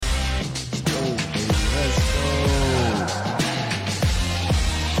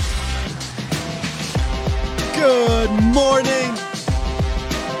morning,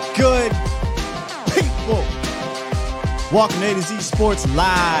 good people. Welcome to A to Z Sports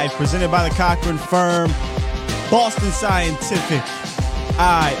Live, presented by the Cochran Firm, Boston Scientific.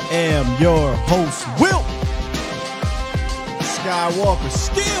 I am your host, Will Skywalker.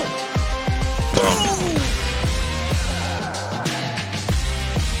 Still, boom.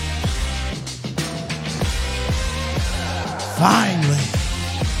 Finally,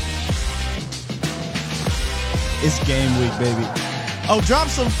 it's game week, baby. Oh, drop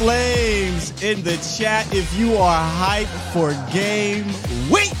some flames in the chat if you are hyped for game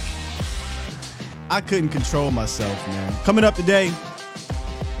week. I couldn't control myself, man. Coming up today,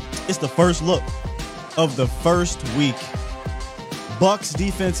 it's the first look of the first week. Bucks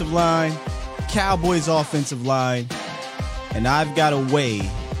defensive line, Cowboys offensive line, and I've got a way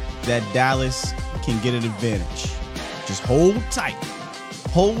that Dallas can get an advantage. Just hold tight.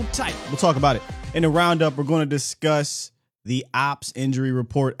 Hold tight. We'll talk about it. In the roundup, we're going to discuss the ops injury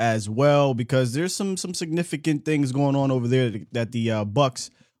report as well, because there's some significant things going on over there that the Bucks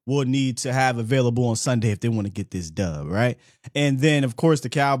will need to have available on Sunday if they want to get this dub, right? And then, of course, the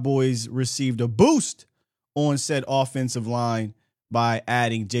Cowboys received a boost on said offensive line by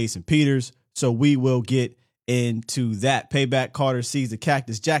adding Jason Peters. So we will get into that. Payback Carter sees the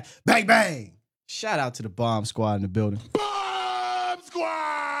Cactus Jack. Bang, bang. Shout out to the Bomb Squad in the building. Bomb Squad!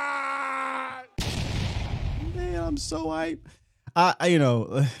 Man, I'm so hyped.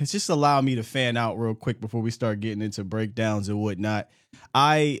 It's just allow me to fan out real quick before we start getting into breakdowns and whatnot.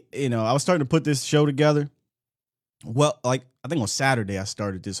 I was starting to put this show together. Well, I think on Saturday I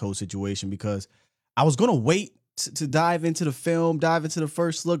started this whole situation because I was going to wait to dive into the film, dive into the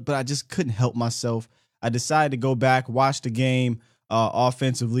first look, but I just couldn't help myself. I decided to go back, watch the game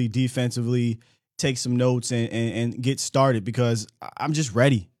offensively, defensively, take some notes and get started because I'm just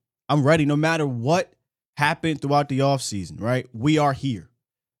ready. I'm ready no matter what happened throughout the offseason, right? We are here.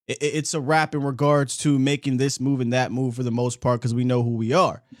 It's a wrap in regards to making this move and that move for the most part because we know who we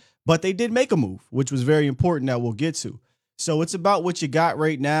are. But they did make a move, which was very important that we'll get to. So it's about what you got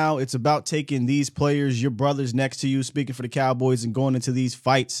right now. It's about taking these players, your brothers next to you, speaking for the Cowboys, and going into these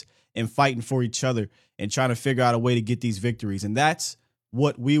fights and fighting for each other and trying to figure out a way to get these victories. And that's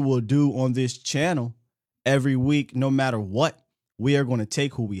what we will do on this channel every week, no matter what. We are going to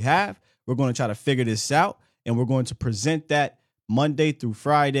take who we have. We're going to try to figure this out, and we're going to present that Monday through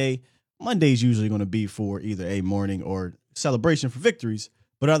Friday. Monday's usually going to be for either a morning or celebration for victories.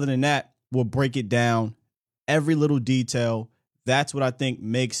 But other than that, we'll break it down, every little detail. That's what I think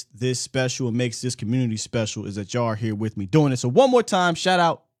makes this special and makes this community special, is that y'all are here with me doing it. So one more time, shout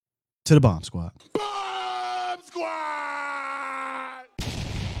out to the Bomb Squad. Bomb Squad!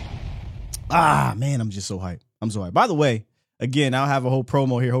 Ah, man, I'm just so hyped. I'm so hyped. By the way, again, I'll have a whole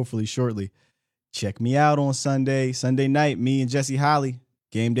promo here hopefully shortly. Check me out on Sunday night, me and Jesse Holly,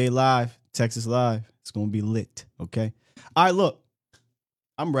 Game Day Live, Texas Live. It's going to be lit, okay? All right, look,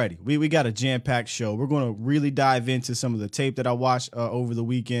 I'm ready. We got a jam-packed show. We're going to really dive into some of the tape that I watched over the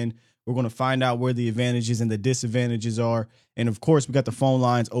weekend. We're going to find out where the advantages and the disadvantages are. And, of course, we got the phone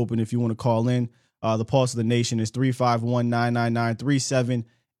lines open if you want to call in. The Pulse of the Nation is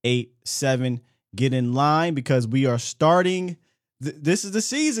 351-999-3787. Get in line because we are starting. This is the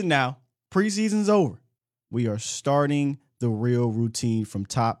season now. Preseason's over. We are starting the real routine from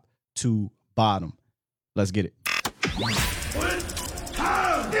top to bottom. Let's get it. It's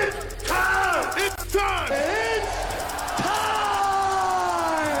time! It's time! It's time!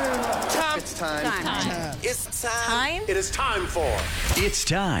 It's time! It's time! It's time! It is time for... It's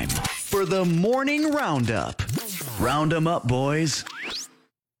time for the Morning Roundup. Round 'em up, boys.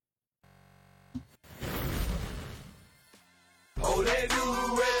 Oh, they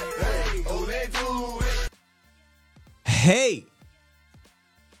do it! Hey! Oh, they do it! Hey!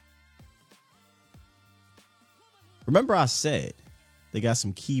 Remember I said they got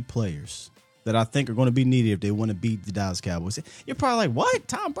some key players that I think are going to be needed if they want to beat the Dallas Cowboys. You're probably like, what?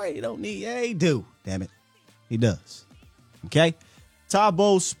 Tom Brady don't need... Yeah, he do. Damn it. He does. Okay? Todd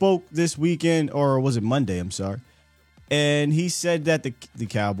Bowles spoke this weekend, or was it Monday? I'm sorry. And he said that the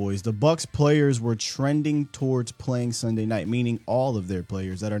Cowboys, the Bucks players were trending towards playing Sunday night, meaning all of their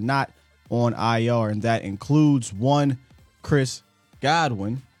players that are not on IR. And that includes one, Chris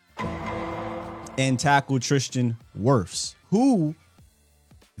Godwin, and tackle Tristan Wirfs, who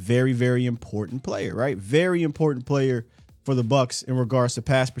very, very important player, right? Very important player for the Bucks in regards to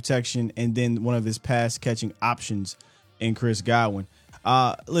pass protection, and then one of his pass catching options in Chris Godwin.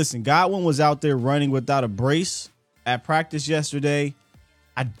 Listen, Godwin was out there running without a brace at practice yesterday.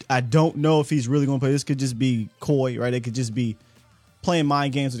 I don't know if he's really going to play. This could just be coy, right? It could just be playing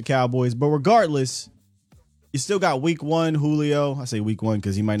mind games with the Cowboys. But regardless, You still got week 1 Julio. I say week 1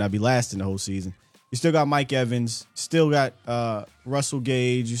 because he might not be lasting the whole season. You still got Mike Evans. Still got Russell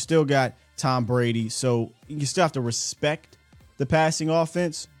Gage. You still got Tom Brady. So you still have to respect the passing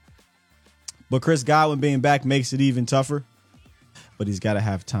offense. But Chris Godwin being back makes it even tougher. But he's got to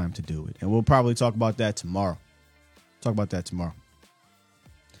have time to do it. And we'll probably talk about that tomorrow. That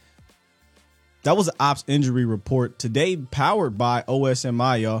was an ops injury report today, powered by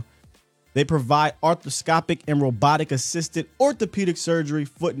OSMI, y'all. They provide arthroscopic and robotic assisted orthopedic surgery,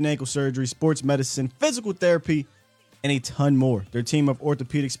 foot and ankle surgery, sports medicine, physical therapy, and a ton more. Their team of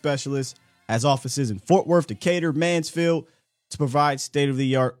orthopedic specialists has offices in Fort Worth, Decatur, Mansfield to provide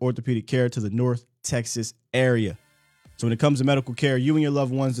state-of-the-art orthopedic care to the North Texas area. So when it comes to medical care, you and your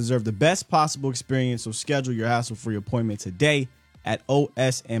loved ones deserve the best possible experience. So schedule your hassle-free appointment today at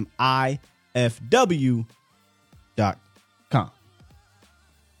osmifw.com.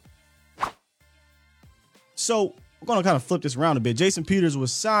 So we're going to kind of flip this around a bit. Jason Peters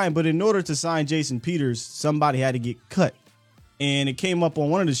was signed, but in order to sign Jason Peters, somebody had to get cut. And it came up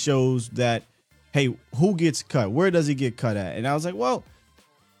on one of the shows that, hey, who gets cut? Where does he get cut at? And I was like, well,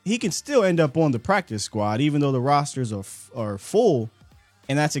 he can still end up on the practice squad, even though the rosters are full.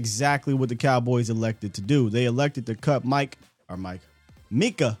 And that's exactly what the Cowboys elected to do. They elected to cut Mika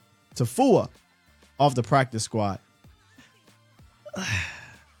Tafua off the practice squad. A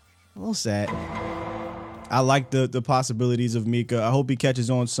little sad. I like the possibilities of Mika. I hope he catches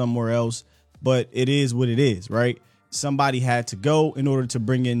on somewhere else, but it is what it is, right? Somebody had to go in order to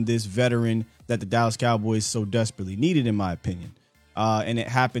bring in this veteran that the Dallas Cowboys so desperately needed, in my opinion. And it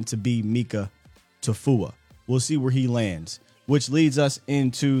happened to be Mika Tafua. We'll see where he lands, which leads us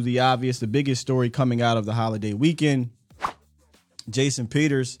into the biggest story coming out of the holiday weekend. Jason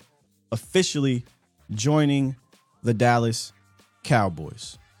Peters officially joining the Dallas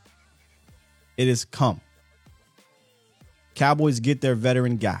Cowboys. It has come. Cowboys get their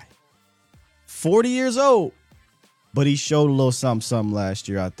veteran guy. 40 years old, but he showed a little something last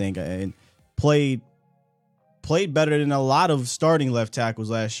year, I think, and played better than a lot of starting left tackles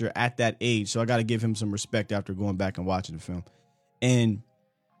last year at that age. So I got to give him some respect after going back and watching the film. And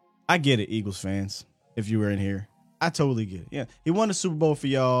I get it, Eagles fans, if you were in here. I totally get it. Yeah, he won the Super Bowl for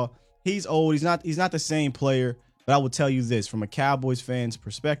y'all. He's old. He's not the same player. But I will tell you this, from a Cowboys fan's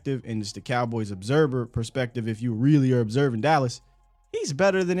perspective and just the Cowboys observer perspective, if you really are observing Dallas, he's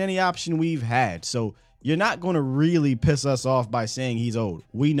better than any option we've had. So you're not going to really piss us off by saying he's old.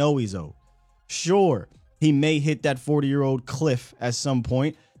 We know he's old. Sure, he may hit that 40-year-old cliff at some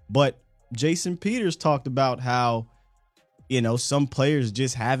point, but Jason Peters talked about how, some players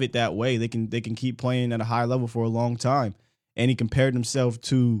just have it that way. They can keep playing at a high level for a long time. And he compared himself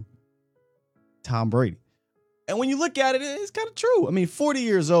to Tom Brady. And when you look at it, it's kind of true. I mean, 40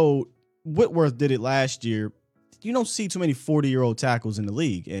 years old, Whitworth did it last year. You don't see too many 40-year-old tackles in the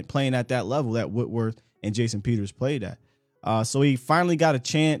league and playing at that level that Whitworth and Jason Peters played at. So he finally got a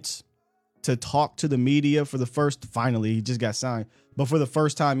chance to talk to the media finally, he just got signed, but for the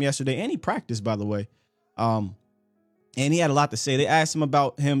first time yesterday, and he practiced, by the way. And he had a lot to say. They asked him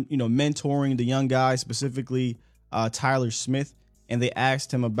about him, mentoring the young guys, specifically Tyler Smith. And they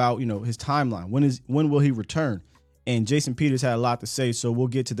asked him about, his timeline. When will he return? And Jason Peters had a lot to say, so we'll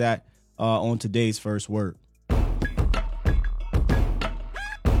get to that on today's first word.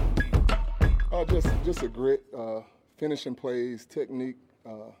 Just a grit, finishing plays, technique,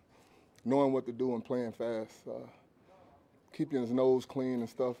 knowing what to do and playing fast, keeping his nose clean and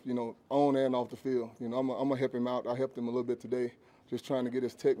stuff, on and off the field. I'm gonna help him out. I helped him a little bit today, just trying to get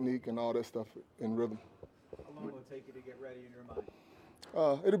his technique and all that stuff in rhythm. How long will it take you to get ready in your mind?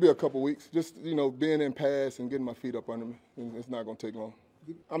 It'll be a couple weeks. Just, being in pass and getting my feet up under me. It's not going to take long.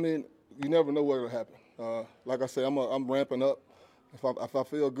 I mean, you never know what will happen. Like I say, I'm ramping up. If I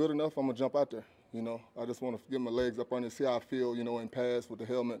feel good enough, I'm going to jump out there. I just want to get my legs up under and see how I feel, in pass with the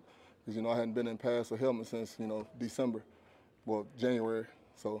helmet. Because, I hadn't been in pass with helmet since, December, January.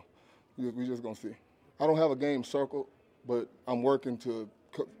 So we just going to see. I don't have a game circled, but I'm working to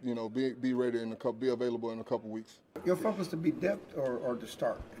be ready be available in a couple weeks. Your focus to be depth or to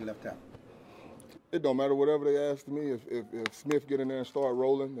start and left out? It don't matter whatever they ask me. If Smith get in there and start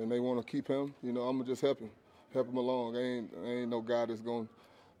rolling and they want to keep him, I'm gonna just help him along. I ain't no guy that's gonna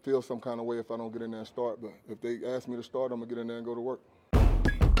feel some kind of way if I don't get in there and start. But if they ask me to start, I'm gonna get in there and go to work. I'm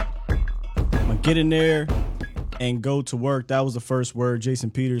gonna get in there and go to work. That was the first word. Jason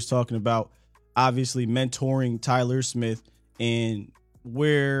Peters talking about obviously mentoring Tyler Smith and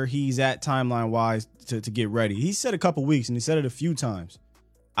where he's at timeline wise to get ready. He said a couple weeks, and he said it a few times.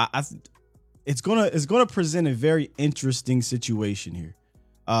 It's gonna present a very interesting situation here,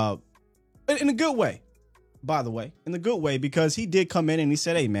 in a good way. by the way, in the good way, because he did come in and he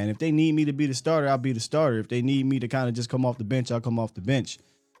said, hey, man, if they need me to be the starter, I'll be the starter. If they need me to kind of just come off the bench, I'll come off the bench.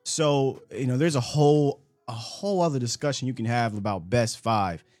 So, there's a whole other discussion you can have about best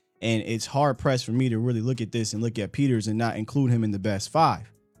five. And it's hard pressed for me to really look at this and look at Peters and not include him in the best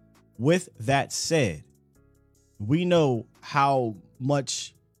five. With that said, we know how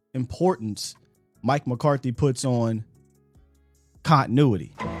much importance Mike McCarthy puts on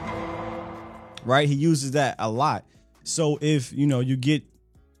continuity, right? He uses that a lot. So if, you get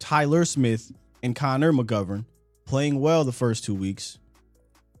Tyler Smith and Connor McGovern playing well the first 2 weeks,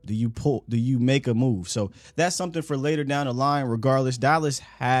 do you make a move? So that's something for later down the line. Regardless, Dallas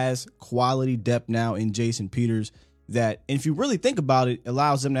has quality depth now in Jason Peters that, if you really think about it,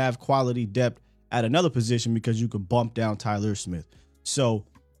 allows them to have quality depth at another position because you could bump down Tyler Smith. So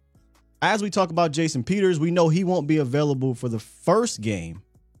as we talk about Jason Peters, we know he won't be available for the first game.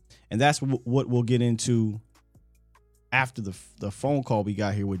 And that's what we'll get into after the phone call we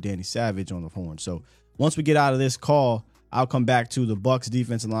got here with Danny Savage on the horn. So once we get out of this call, I'll come back to the Bucs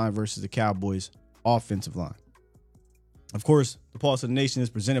defensive line versus the Cowboys offensive line. Of course, the Pulse of the Nation is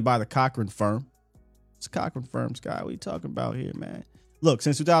presented by the Cochran Firm. It's Cochran Firm, Sky. What are you talking about here, man? Look,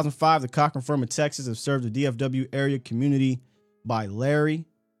 since 2005, the Cochran Firm in Texas have served the DFW area community by Larry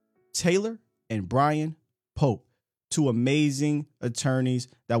Taylor and Brian Pope, two amazing attorneys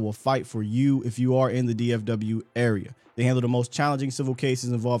that will fight for you if you are in the DFW area. They handle the most challenging civil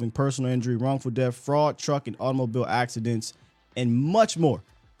cases involving personal injury, wrongful death, fraud, truck and automobile accidents, and much more.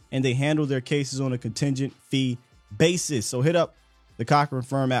 And they handle their cases on a contingent fee basis. So hit up the Cochran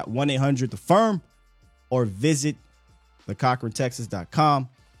Firm at 1-800-THE-FIRM or visit thecochrantexas.com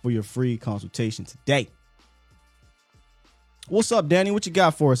for your free consultation today. What's up, Danny? What you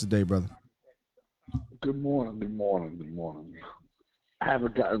got for us today, brother? Good morning. I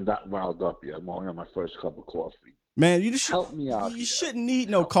haven't gotten that riled up yet. I'm only on my first cup of coffee. Man, you just help me out. You shouldn't need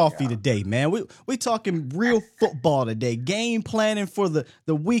no coffee today, man. We talking real football today. Game planning for the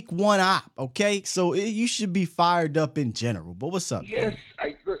week one op, okay? So you should be fired up in general. But what's up? Yes,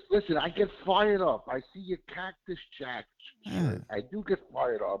 listen, I get fired up. I see your Cactus Jack shirt. I do get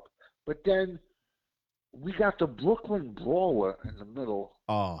fired up. But then we got the Brooklyn Brawler in the middle.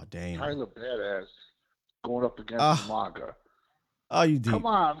 Oh, damn. Tyler Badass going up against Maga. Oh, you did. Come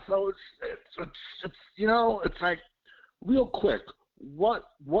on. So it's it's like, real quick, what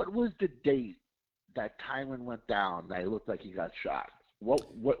was the date that Tyron went down that it looked like he got shot?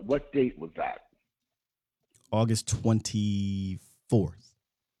 What date was that? August 24th.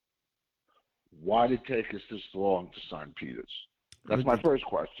 Why did it take us this long to sign Peters? That's my first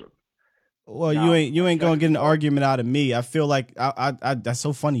question. Well, now, you ain't gonna get an argument out of me. I feel like I that's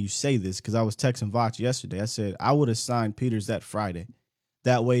so funny you say this because I was texting Vach yesterday. I said I would have signed Peters that Friday.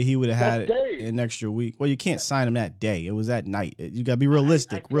 That way he would have had an extra week. Well, you can't sign him that day. It was that night. You got to be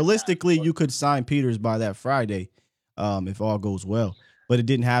realistic. Realistically, you could sign Peters by that Friday if all goes well. But it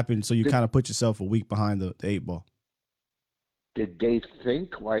didn't happen, so you kind of put yourself a week behind the 8-ball. Did they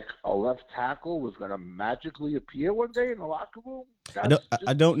think like a left tackle was going to magically appear one day in the locker room?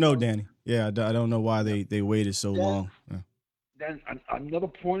 I don't know, Danny. Yeah, I don't know why they waited so long. Yeah. Then another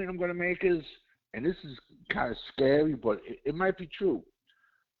point I'm going to make is, and this is kind of scary, but it might be true.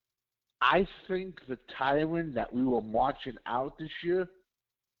 I think the Tyron that we were marching out this year,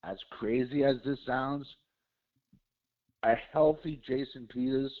 as crazy as this sounds, a healthy Jason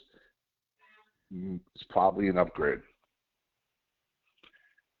Peters is probably an upgrade.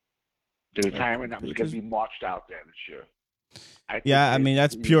 The Tyron that was going to be marched out there this year. I mean,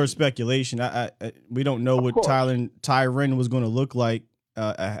 that's pure speculation. We don't know what Tyron was going to look like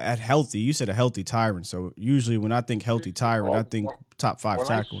at healthy. You said a healthy Tyron. So usually when I think healthy Tyron, I think top 5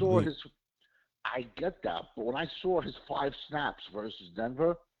 tackle. I get that, but when I saw his 5 snaps versus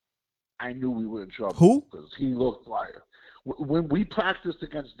Denver, I knew we were in trouble. Who? Because he looked like when we practiced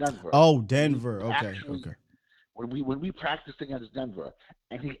against Denver. Oh, Denver. Okay. When we practiced against Denver,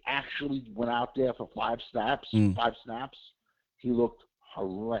 and he actually went out there for 5 snaps, he looked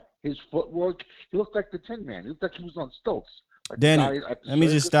horrendous. His footwork, he looked like the Tin Man. He looked like he was on stilts. Like Danny, let me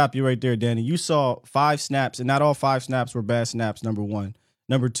just stop you right there, Danny. You saw 5 snaps, and not all 5 snaps were bad snaps, number one.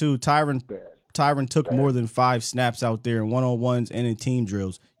 Number two, Tyron took more than 5 snaps out there in one-on-ones and in team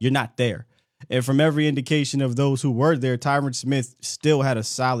drills. You're not there. And from every indication of those who were there, Tyron Smith still had a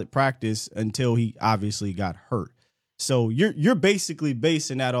solid practice until he obviously got hurt. So you're basically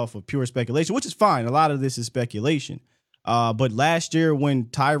basing that off of pure speculation, which is fine. A lot of this is speculation. But last year when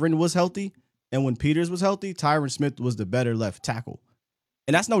Tyron was healthy and when Peters was healthy, Tyron Smith was the better left tackle.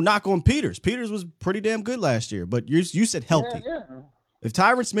 And that's no knock on Peters. Peters was pretty damn good last year, but you said healthy. If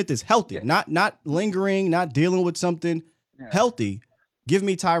Tyron Smith is healthy, not lingering, not dealing with something, healthy, give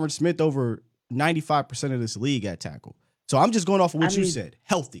me Tyron Smith over 95% of this league at tackle. So I'm just going off of what you said.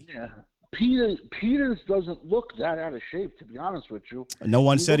 Healthy. Yeah. Peters doesn't look that out of shape, to be honest with you. No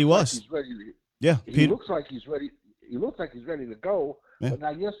one said he was. Like he's ready to, he looks like he's ready. He looks like he's ready to go. Yeah. But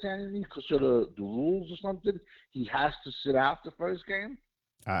now you're saying because of the rules or something, he has to sit out the first game.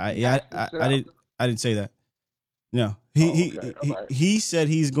 I didn't say that. No, he said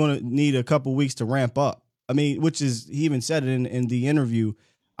he's going to need a couple weeks to ramp up. I mean, which is he even said it in the interview.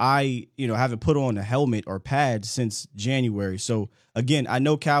 I haven't put on a helmet or pads since January. So again, I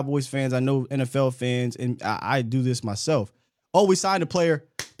know Cowboys fans, I know NFL fans, and I do this myself. Oh, we signed a player,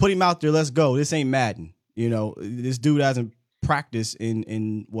 put him out there, let's go. This ain't Madden. This dude hasn't practiced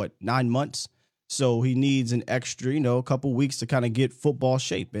in 9 months. So he needs an extra, a couple weeks to kind of get football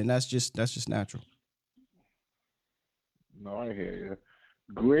shape, and that's just natural. No, I hear you.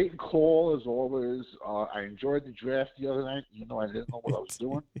 Great call as always. I enjoyed the draft the other night. I didn't know what I was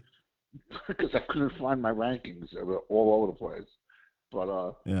doing because I couldn't find my rankings. They were all over the place.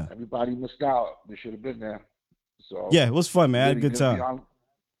 But everybody missed out. We should have been there. So yeah, it was fun, man. I had a good time.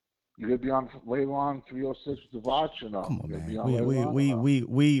 You're gonna be on later on 306 with the Watch, Come on, man.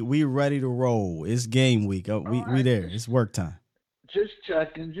 We ready to roll. It's game week. We there. It's work time. Just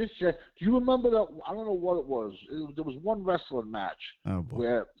checking. Do you remember that? I don't know what it was. There was one wrestling match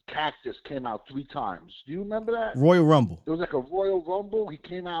where Cactus came out 3 times. Do you remember that? Royal Rumble. It was like a Royal Rumble. He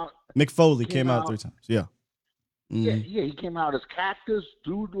came out. Mick Foley came out 3 times. Yeah. Mm-hmm. Yeah. He came out as Cactus,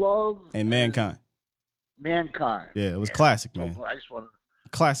 Dude Love, and Mankind. Yeah, it was classic, man. I just want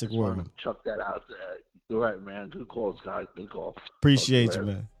classic Royal Rumble. Chuck that out there. You're right, man. Good call, guys. Good call. Appreciate you,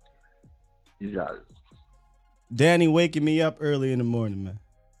 man. You got it. Danny waking me up early in the morning, man.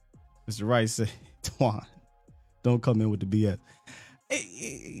 Mr. Rice said, Twan, don't come in with the BS.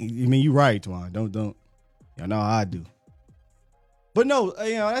 I mean, you right, Twan. Don't. You know how I do. But no,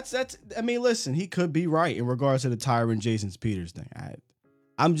 that's. I mean, listen, he could be right in regards to the Tyron Jason Peters thing.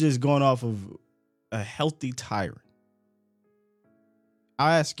 I'm just going off of a healthy Tyron.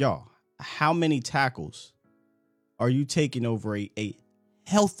 I'll ask y'all, how many tackles are you taking over a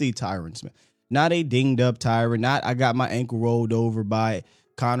healthy Tyron Smith? Not a dinged up Tyron. Not I got my ankle rolled over by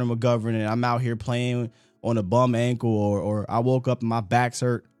Connor McGovern and I'm out here playing on a bum ankle or I woke up and my back's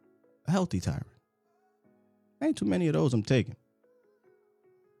hurt. A healthy Tyron. Ain't too many of those I'm taking.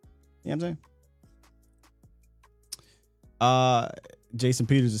 You know what I'm saying? Jason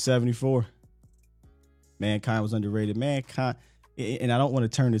Peters is 74. Mankind was underrated. Mankind, and I don't want to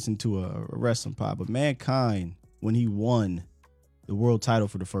turn this into a wrestling pod, but Mankind, when he won the world title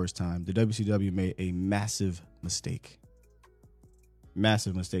for the first time, the WCW made a massive mistake.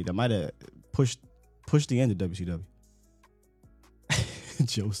 Massive mistake. That might have pushed the end of WCW.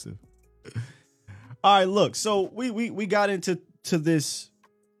 Joseph. All right, look. So we got into this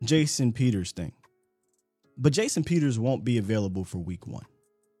Jason Peters thing. But Jason Peters won't be available for week 1.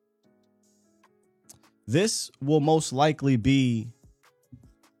 This will most likely be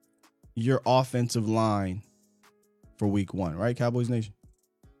your offensive line for week 1, right, Cowboys Nation?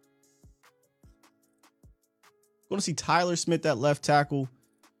 Going to see Tyler Smith at left tackle.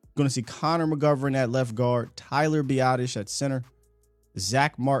 Going to see Connor McGovern at left guard. Tyler Biadasz at center.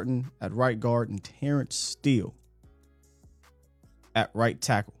 Zach Martin at right guard. And Terrence Steele at right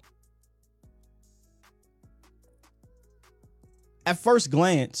tackle. At first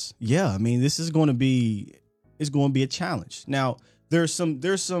glance, I mean, this is going to be a challenge. Now, there's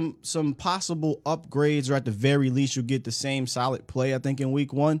some possible upgrades, or at the very least, you'll get the same solid play, I think, in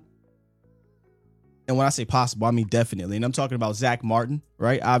week 1. And when I say possible, I mean definitely. And I'm talking about Zach Martin,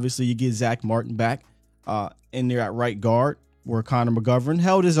 right? Obviously, you get Zach Martin back in there at right guard, where Connor McGovern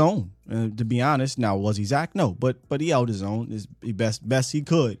held his own. To be honest, now was he Zach? No, but he held his own, his best he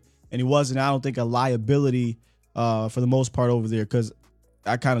could, and he wasn't. I don't think a liability for the most part over there, because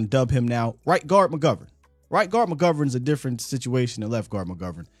I kind of dub him now right guard McGovern. Right guard McGovern's a different situation than left guard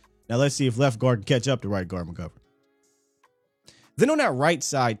McGovern. Now let's see if left guard can catch up to right guard McGovern. Then on that right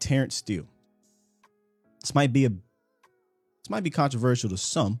side, Terrence Steele. This might be controversial to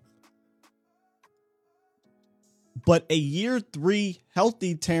some, but a year 3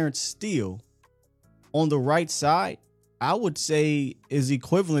 healthy Terrence Steele on the right side, I would say, is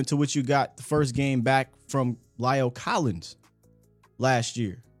equivalent to what you got the first game back from La'el Collins last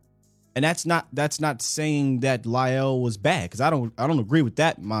year. And that's not saying that La'el was bad, because I don't agree with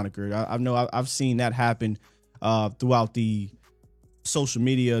that moniker. I know I've seen that happen throughout the social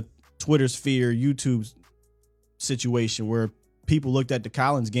media, Twitter sphere, YouTube situation, where people looked at the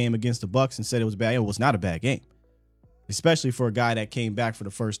Collins game against the Bucs and said it was bad. It was not a bad game. especially for a guy that came back for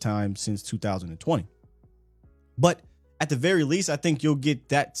the first time since 2020. But at the very least, I think you'll get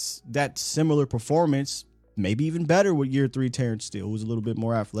that similar performance, maybe even better with year 3 Terrence Steele, who's a little bit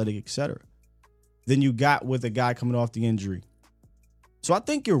more athletic, etc., than you got with a guy coming off the injury. So I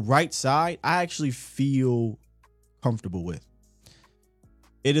think your right side, I actually feel comfortable with.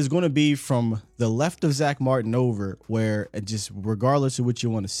 It is going to be from the left of Zach Martin over, where just regardless of what you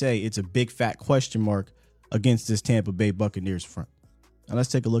want to say, it's a big fat question mark against this Tampa Bay Buccaneers front. Now let's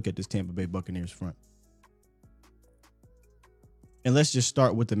take a look at this Tampa Bay Buccaneers front. And let's just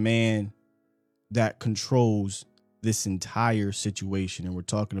start with the man that controls this entire situation. And we're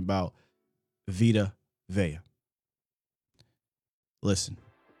talking about Vita Vea. Listen,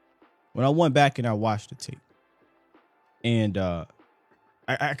 when I went back and I watched the tape, and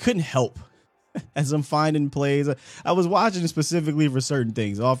I couldn't help as I'm finding plays. I was watching specifically for certain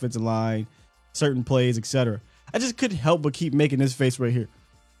things, offensive line, certain plays, etc. I just couldn't help but keep making this face right here.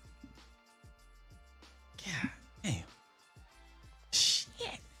 God damn.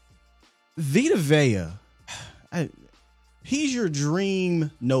 Shit. Vita Vea, he's your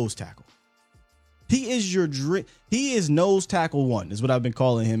dream nose tackle. He is your dream. He is nose tackle 1, is what I've been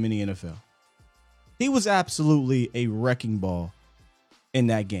calling him in the NFL. He was absolutely a wrecking ball in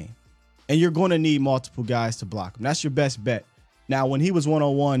that game. And you're going to need multiple guys to block him. That's your best bet. Now, when he was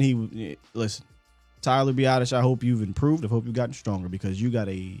one-on-one, listen, Tyler Biadasz, I hope you've improved. I hope you've gotten stronger, because you got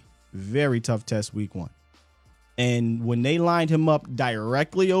a very tough test week 1. And when they lined him up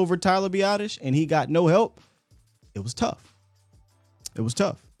directly over Tyler Biadasz and he got no help, it was tough. It was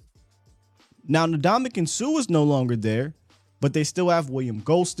tough. Now, Ndamukong Suh is no longer there, but they still have William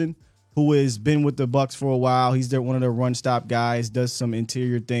Golston, who has been with the Bucs for a while. He's one of their run-stop guys, does some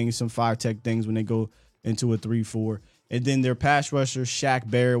interior things, some 5-tech things when they go into a 3-4. And then their pass rusher, Shaq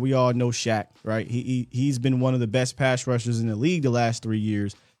Barrett. We all know Shaq, right? He's been one of the best pass rushers in the league the last 3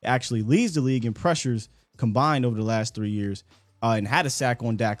 years. Actually leads the league in pressures combined over the last 3 years, and had a sack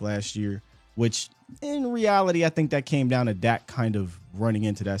on Dak last year, which in reality, I think that came down to Dak kind of running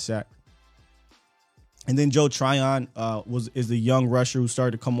into that sack. And then Joe Tryon is the young rusher who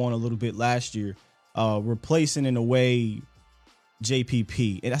started to come on a little bit last year, replacing in a way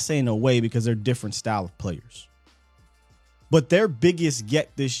JPP. And I say in a way because they're different style of players. But their biggest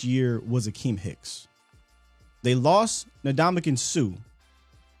get this year was Akeem Hicks. They lost Ndamukong Suh,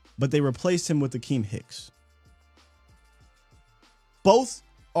 but they replaced him with Akeem Hicks. Both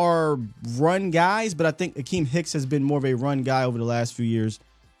are run guys, but I think Akeem Hicks has been more of a run guy over the last few years.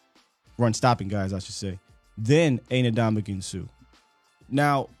 Run stopping guys, I should say, than Ndamukong Suh.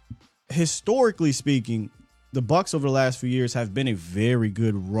 Now, historically speaking, the Bucs over the last few years have been a very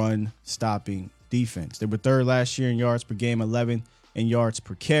good run stopping defense. They were 3rd last year in yards per game, 11th in yards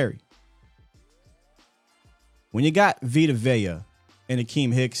per carry. When you got Vita Vea and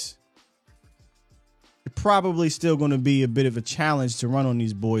Akeem Hicks, it's probably still going to be a bit of a challenge to run on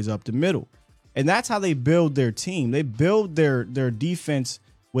these boys up the middle. And that's how they build their team. They build their defense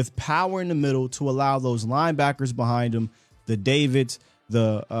with power in the middle to allow those linebackers behind them, the Davids,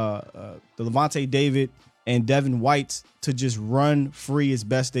 the Levante David and Devin Whites, to just run free as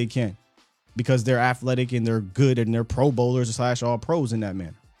best they can, because they're athletic and they're good and they're Pro Bowlers / all pros in that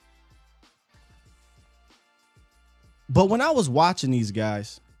manner. But when I was watching these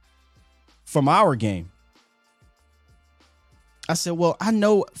guys from our game, I said, well, I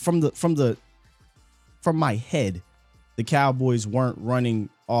know from my head, the Cowboys weren't running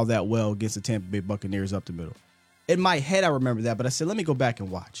all that well against the Tampa Bay Buccaneers up the middle. In my head, I remember that, but I said, let me go back and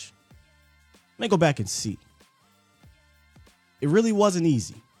watch. Let me go back and see. It really wasn't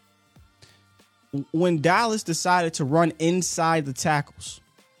easy. When Dallas decided to run inside the tackles,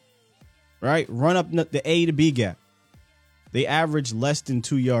 right, run up the A to B gap, they averaged less than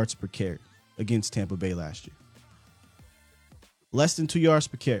 2 yards per carry against Tampa Bay last year. Less than 2 yards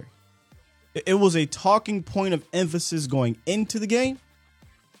per carry. It was a talking point of emphasis going into the game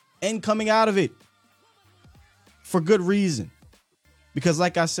and coming out of it, for good reason. Because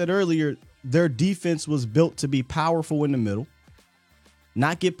like I said earlier, their defense was built to be powerful in the middle,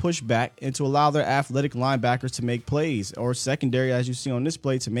 not get pushed back, and to allow their athletic linebackers to make plays, or secondary, as you see on this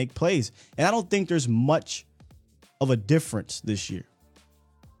play, to make plays. And I don't think there's much of a difference this year.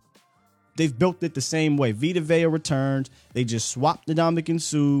 They've built it the same way. Vita Vea returns. They just swapped Ndamukong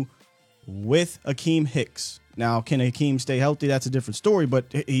Suh with Akeem Hicks. Now, can Akeem stay healthy? That's a different story, but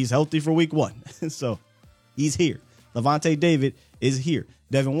he's healthy for week 1. So he's here. Levante David is here.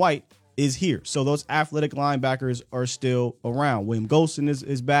 Devin White is here. So those athletic linebackers are still around. William Golston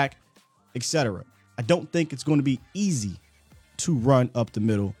is back, etc. I don't think it's going to be easy to run up the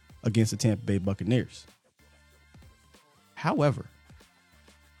middle against the Tampa Bay Buccaneers. However,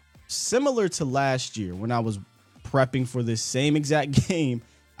 similar to last year when I was prepping for this same exact game,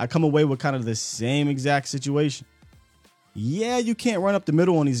 I come away with kind of the same exact situation. Yeah, you can't run up the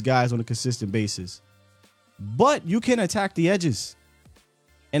middle on these guys on a consistent basis, but you can attack the edges.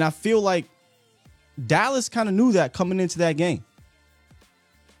 And I feel like Dallas kind of knew that coming into that game.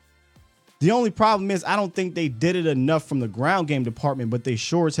 The only problem is I don't think they did it enough from the ground game department, but they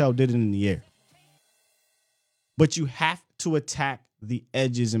sure as hell did it in the air. But you have to attack the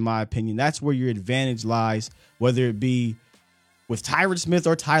edges, in my opinion. That's where your advantage lies, whether it be with Tyron Smith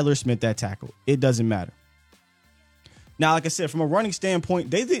or Tyler Smith that tackle. It doesn't matter. Now, like I said, from a running standpoint,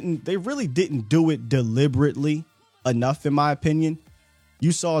 they really didn't do it deliberately enough, in my opinion.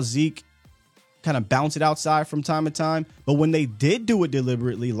 You saw Zeke kind of bounce it outside from time to time, but when they did do it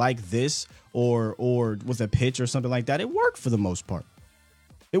deliberately like this or with a pitch or something like that, it worked for the most part.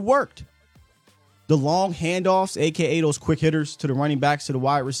 It worked. The long handoffs, aka those quick hitters to the running backs, to the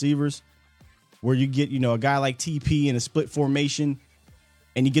wide receivers, where you get, a guy like TP in a split formation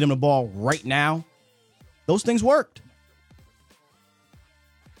and you get him the ball right now. Those things worked.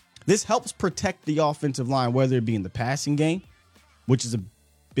 This helps protect the offensive line, whether it be in the passing game, which is a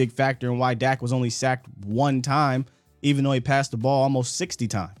big factor in why Dak was only sacked one time, even though he passed the ball almost 60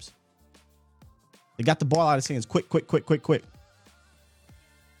 times. They got the ball out of his hands quick.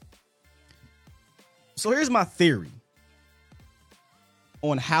 So here's my theory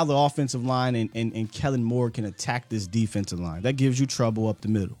on how the offensive line and Kellen Moore can attack this defensive line. That gives you trouble up the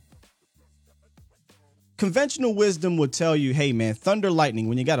middle. Conventional wisdom would tell you, hey, man, Thunder Lightning,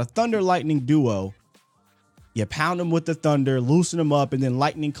 when you got a Thunder Lightning duo, you pound them with the Thunder, loosen them up, and then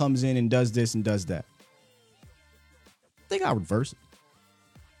Lightning comes in and does this and does that. I think I'd reverse it.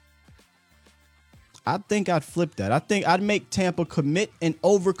 I think I'd flip that. I think I'd make Tampa commit and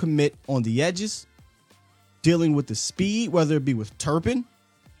overcommit on the edges, dealing with the speed, whether it be with Turpin,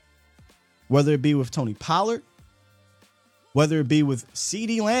 whether it be with Tony Pollard, whether it be with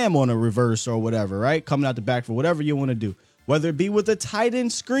CeeDee Lamb on a reverse or whatever, right? Coming out the back for whatever you want to do, whether it be with a tight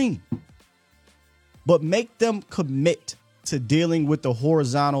end screen. But make them commit to dealing with the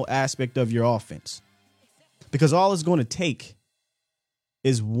horizontal aspect of your offense. Because all it's going to take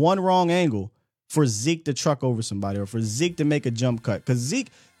is one wrong angle for Zeke to truck over somebody or for Zeke to make a jump cut. Because Zeke,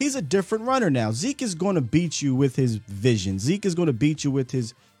 he's a different runner now. Zeke is going to beat you with his vision. Zeke is going to beat you with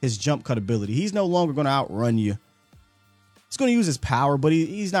his jump cut ability. He's no longer going to outrun you. He's going to use his power, but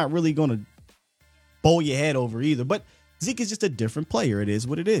he's not really going to bowl your head over either. But Zeke is just a different player. It is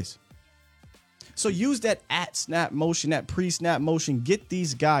what it is. So use that at-snap motion, that pre-snap motion. Get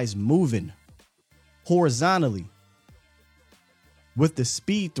these guys moving horizontally with the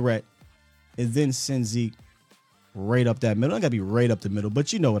speed threat, and then send Zeke right up that middle. I got to be right up the middle,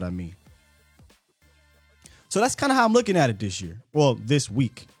 but you know what I mean. So that's kind of how I'm looking at it this year. Well, this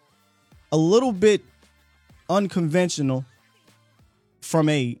week. A little bit unconventional from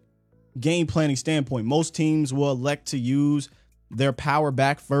a game planning standpoint. Most teams will elect to use their power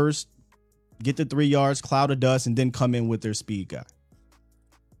back first, get the 3 yards, cloud of dust, and then come in with their speed guy.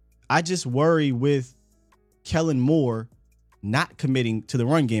 I just worry with Kellen Moore not committing to the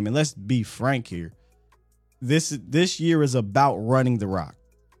run game. And let's be frank here. This year is about running the rock.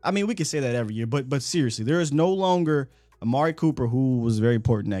 I mean, we can say that every year, but seriously, there is no longer Amari Cooper, who was very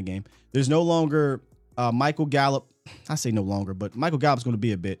important in that game. There's no longer Michael Gallup. I say no longer, but Michael Gallup's going to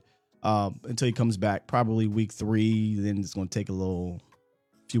be a bit until he comes back, probably week 3. Then it's going to take a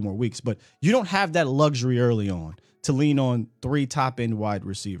few more weeks. But you don't have that luxury early on to lean on 3 top-end wide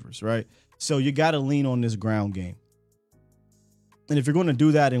receivers, right? So you got to lean on this ground game. And if you're going to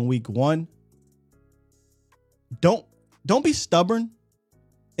do that in week 1, don't be stubborn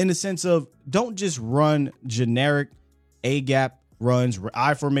in the sense of don't just run generic A-gap runs,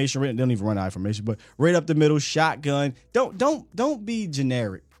 I formation. They don't even run I formation, but right up the middle, shotgun. Don't be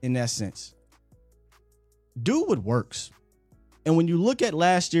generic in that sense. Do what works. And when you look at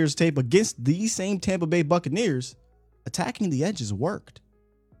last year's tape against these same Tampa Bay Buccaneers, attacking the edges worked.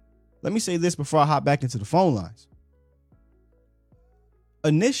 Let me say this before I hop back into the phone lines.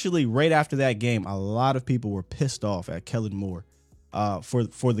 Initially, right after that game, a lot of people were pissed off at Kellen Moore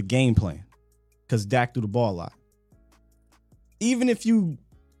for the game plan because Dak threw the ball a lot. Even if you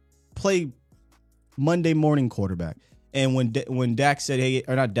play Monday morning quarterback, and when Dak said, hey,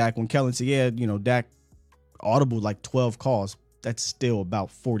 or not Dak, when Kellen said, yeah, Dak audible like 12 calls, that's still about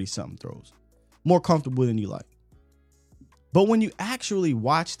 40-something throws. More comfortable than you like. But when you actually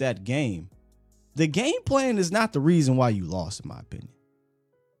watch that game, the game plan is not the reason why you lost, in my opinion.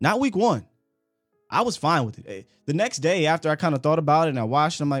 Not week 1. I was fine with it. The next day, after I kind of thought about it and I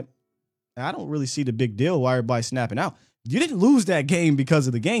watched, I'm like, I don't really see the big deal why everybody's snapping out. You didn't lose that game because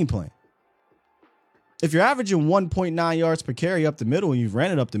of the game plan. If you're averaging 1.9 yards per carry up the middle and you've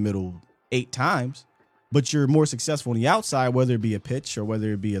ran it up the middle 8 times, but you're more successful on the outside, whether it be a pitch or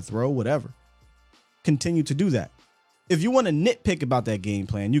whether it be a throw, whatever, continue to do that. If you want to nitpick about that game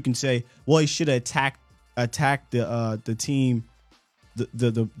plan, you can say, well, he should have attacked the team,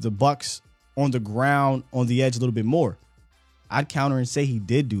 the Bucks on the ground, on the edge a little bit more. I'd counter and say he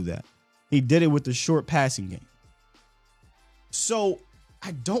did do that. He did it with the short passing game. So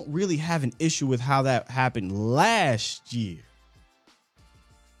I don't really have an issue with how that happened last year,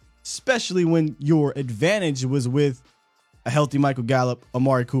 especially when your advantage was with a healthy Michael Gallup,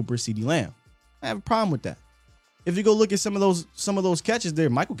 Amari Cooper, CeeDee Lamb. I have a problem with that. If you go look at some of those catches there,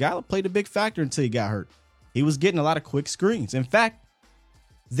 Michael Gallup played a big factor until he got hurt. He was getting a lot of quick screens. In fact,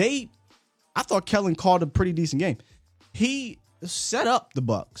 I thought Kellen called a pretty decent game. He set up the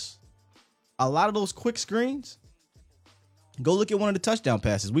Bucks. A lot of those quick screens. Go look at one of the touchdown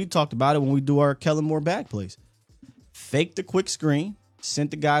passes. We talked about it when we do our Kellen Moore bag plays. Faked the quick screen, sent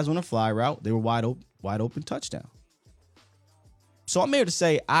the guys on a fly route. They were wide open touchdown. So I'm here to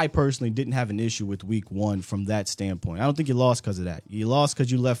say I personally didn't have an issue with week 1 from that standpoint. I don't think you lost because of that. You lost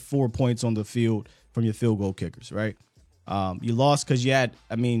because you left 4 points on the field from your field goal kickers, right? You lost because you had,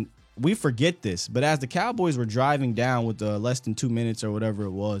 we forget this, but as the Cowboys were driving down with less than 2 minutes or whatever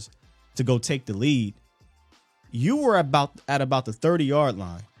it was to go take the lead, you were at about the 30-yard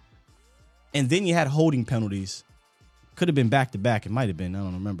line. And then you had holding penalties. Could have been back-to-back. It might have been. I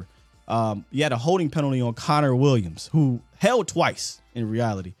don't remember. You had a holding penalty on Connor Williams, who held twice in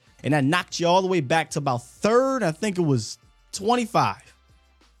reality. And that knocked you all the way back to about third. I think it was 25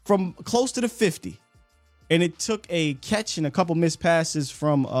 from close to the 50. And it took a catch and a couple missed passes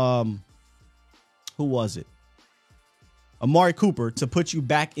from, who was it? Amari Cooper to put you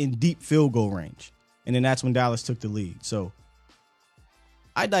back in deep field goal range. And then that's when Dallas took the lead. So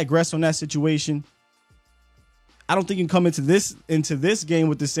I digress on that situation. I don't think you can come into this game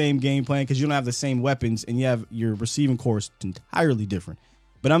with the same game plan because you don't have the same weapons and you have your receiving core is entirely different.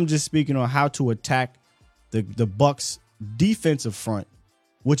 But I'm just speaking on how to attack the Bucks defensive front,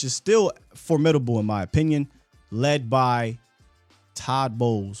 which is still formidable in my opinion, led by Todd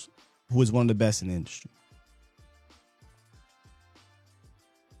Bowles, who is one of the best in the industry.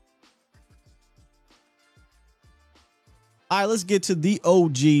 All right, let's get to the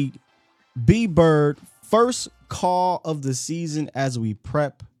OG B-Bird. First call of the season as we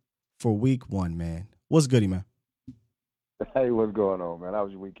prep for week 1, man. What's goody, man? Hey, what's going on, man? How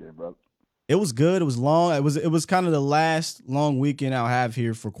was your weekend, brother? It was good. It was long. It was kind of the last long weekend I'll have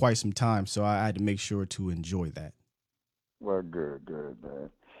here for quite some time, so I had to make sure to enjoy that. Well, good, man.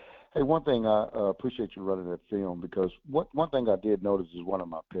 Hey, one thing I appreciate you running that film because one thing I did notice is one of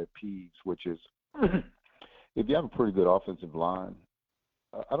my pet peeves, which is if you have a pretty good offensive line,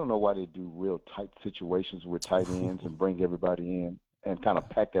 I don't know why they do real tight situations with tight ends and bring everybody in and kind of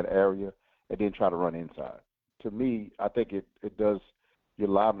pack that area and then try to run inside. To me, I think it does your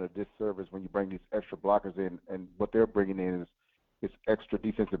lineman a disservice when you bring these extra blockers in, and what they're bringing in is extra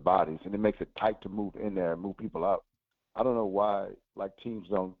defensive bodies, and it makes it tight to move in there and move people out. I don't know why teams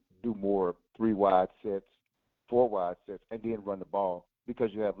don't do more 3-wide sets, 4-wide sets, and then run the ball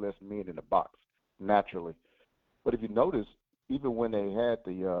because you have less men in the box naturally. But if you notice, even when they had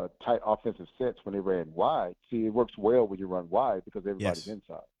the tight offensive sets when they ran wide, see, it works well when you run wide because everybody's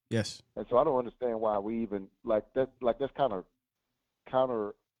inside. Yes. And so I don't understand why we even that's kind of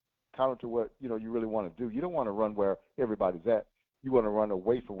counter to what you really want to do. You don't want to run where everybody's at. You want to run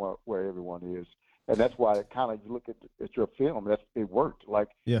away from where everyone is. And that's why it kind of, you look at your film, it worked. When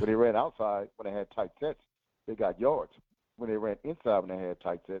they ran outside, when they had tight sets, they got yards. When they ran inside, when they had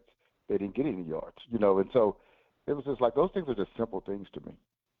tight sets, they didn't get any yards. And so it was just those things are just simple things to me.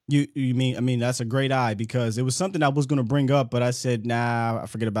 You mean, that's a great eye because it was something I was going to bring up, but I said, nah, I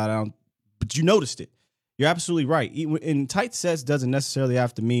forget about it. But you noticed it. You're absolutely right. In tight sets doesn't necessarily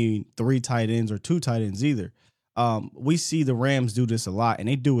have to mean 3 tight ends or 2 tight ends either. We see the Rams do this a lot, and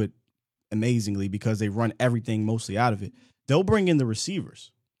they do it amazingly because they run everything mostly out of it. They'll bring in the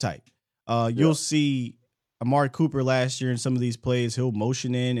receivers tight. You'll see Amari Cooper last year in some of these plays, he'll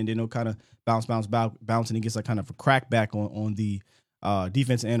motion in and then he'll kind of bounce, and he gets kind of a crack back on the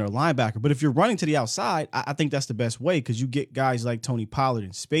defensive end or linebacker. But if you're running to the outside, I think that's the best way because you get guys like Tony Pollard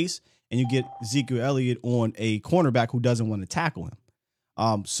in space and you get Ezekiel Elliott on a cornerback who doesn't want to tackle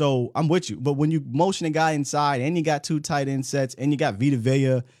him. So I'm with you. But when you motion a guy inside and you got 2 tight end sets and you got Vita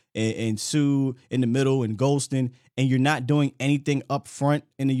Vea and Sue in the middle and Golston, and you're not doing anything up front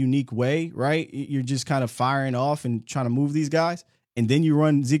in a unique way, right? You're just kind of firing off and trying to move these guys. And then you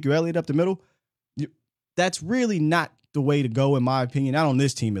run Ezekiel Elliott up the middle. That's really not the way to go, in my opinion, not on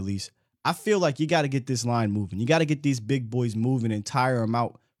this team at least. I feel like you got to get this line moving. You got to get these big boys moving and tire them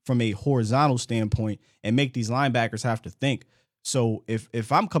out from a horizontal standpoint and make these linebackers have to think. So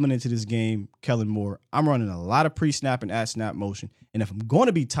if I'm coming into this game, Kellen Moore, I'm running a lot of pre-snap and at-snap motion. And if I'm going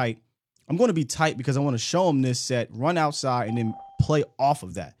to be tight, I'm going to be tight because I want to show them this set, run outside, and then play off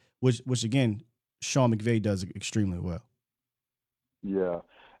of that, which again, Sean McVay does extremely well. Yeah.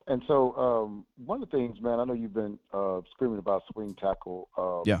 And so one of the things, man, I know you've been screaming about swing tackle,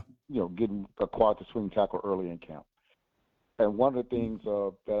 getting acquired to swing tackle early in camp. And one of the things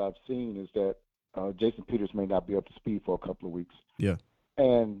that I've seen is that Jason Peters may not be up to speed for a couple of weeks. Yeah.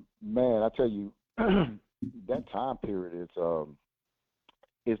 And, man, I tell you, that time period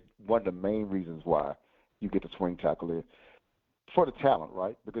is one of the main reasons why you get the swing tackle in. For the talent,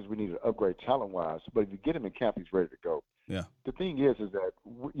 right? Because we need to upgrade talent-wise. But if you get him in camp, he's ready to go. Yeah. The thing is that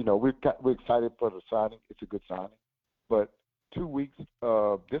we're excited for the signing. It's a good signing, but 2 weeks.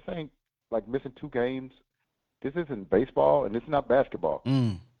 This ain't like missing 2 games. This isn't baseball, and it's not basketball.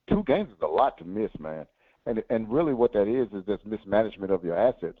 2 games is a lot to miss, man. And really, what that is just mismanagement of your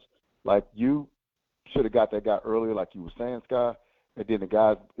assets. Like you should have got that guy earlier, like you were saying, Sky, and then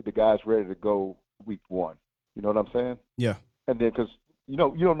the guy's ready to go week 1. You know what I'm saying? Yeah. And then because you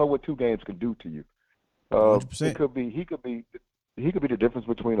don't know what 2 games can do to you. 100%. He could be the difference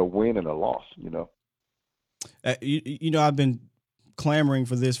between a win and a loss. I've been clamoring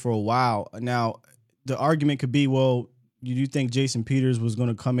for this for a while now. The argument could be, well, you do think Jason Peters was going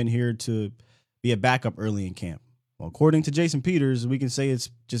to come in here to be a backup early in camp? Well, according to Jason Peters, we can say it's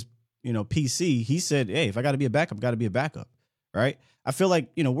just PC. He said, hey, if I got to be a backup, got to be a backup, right? I feel like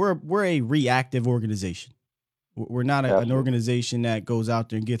we're a reactive organization. We're not an organization that goes out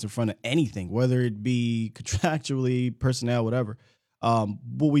there and gets in front of anything, whether it be contractually, personnel, whatever.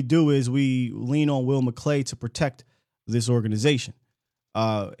 What we do is we lean on Will McClay to protect this organization.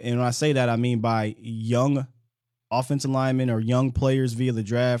 And when I say that, I mean by young offensive linemen or young players via the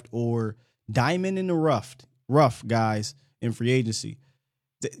draft or diamond in the rough guys in free agency.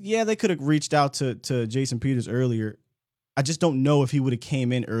 They could have reached out to Jason Peters earlier. I just don't know if he would have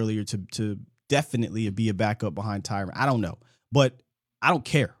came in earlier to definitely be a backup behind Tyron. I don't know, but I don't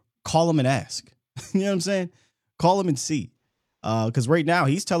care. Call him and ask. You know what I'm saying? Call him and see. Because right now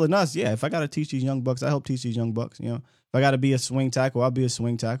he's telling us, if I got to teach these young bucks, I help teach these young bucks. If I got to be a swing tackle, I'll be a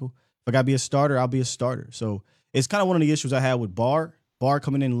swing tackle. If I got to be a starter, I'll be a starter. So it's kind of one of the issues I had with Barr. Barr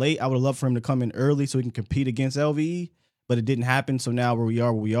coming in late. I would have loved for him to come in early so he can compete against LVE, but it didn't happen. So now where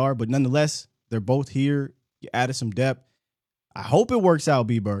we are. But nonetheless, they're both here. You added some depth. I hope it works out,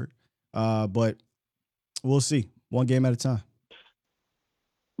 B-Bird. But we'll see. One game at a time.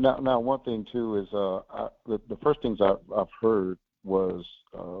 Now, one thing too is the first things I've heard was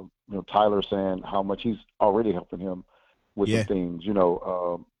Tyler saying how much he's already helping him with some things,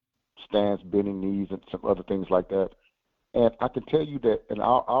 stance, bending knees, and some other things like that. And I can tell you that in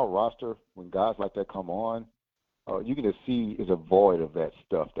our roster, when guys like that come on, you can just see is a void of that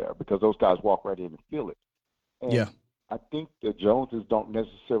stuff there because those guys walk right in and feel it. And I think the Joneses don't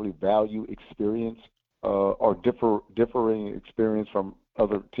necessarily value experience or differing experience from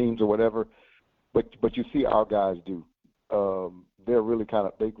other teams or whatever, but you see our guys do. They really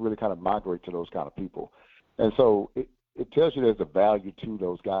kind of migrate to those kind of people, and so it tells you there's a value to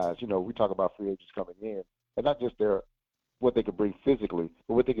those guys. We talk about free agents coming in, and not just what they could bring physically,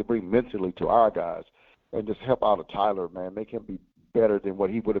 but what they could bring mentally to our guys, and just help out a Tyler, man, make him be better than what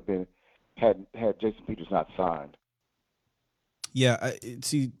he would have been had Jason Peters not signed. Yeah,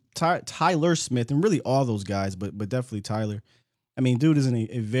 see, Tyler Smith and really all those guys, but definitely Tyler. I mean, dude is in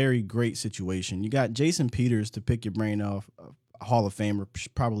a very great situation. You got Jason Peters to pick your brain off, a Hall of Famer,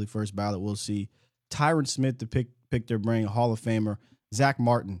 probably first ballot. We'll see. Tyron Smith to pick their brain, Hall of Famer. Zach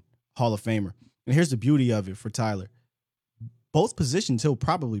Martin, Hall of Famer. And here's the beauty of it for Tyler. Both positions he'll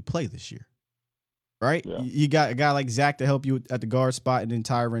probably play this year, right? Yeah. You got a guy like Zach to help you at the guard spot, and then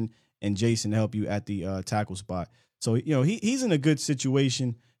Tyron and Jason to help you at the tackle spot. So, he's in a good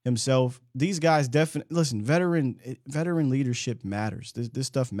situation himself. These guys definitely, listen, veteran leadership matters. This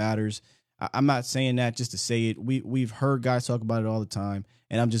stuff matters. I'm not saying that just to say it. We've heard guys talk about it all the time,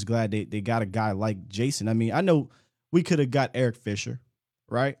 and I'm just glad they got a guy like Jason. I mean, I know we could have got Eric Fisher,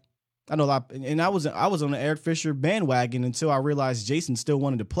 right? I know a lot, and I was on the Eric Fisher bandwagon until I realized Jason still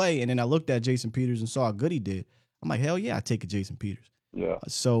wanted to play, and then I looked at Jason Peters and saw how good he did. I'm like, hell yeah, I take a Jason Peters. Yeah.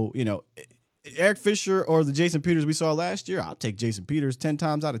 So, Eric Fisher or the Jason Peters we saw last year, I'll take Jason Peters 10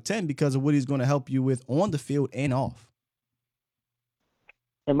 times out of 10 because of what he's going to help you with on the field and off.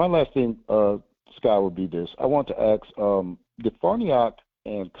 And my last thing, Scott, would be this. I want to ask, did Farniok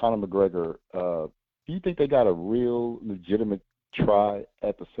and Conor McGregor, Do you think they got a real legitimate try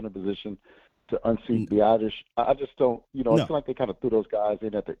at the center position to unseat Biadish? I just don't, I feel like they kind of threw those guys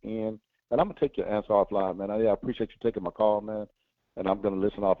in at the end. And I'm going to take your answer offline, man. I appreciate you taking my call, man. And I'm going to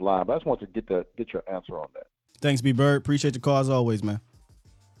listen offline. But I just want to get your answer on that. Thanks, B-Bird. Appreciate the call as always, man.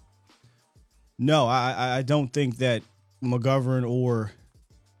 No, I don't think that McGovern or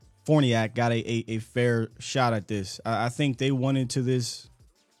Forniak got a fair shot at this. I think they went into this,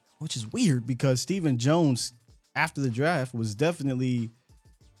 which is weird because Stephen Jones, after the draft, was definitely,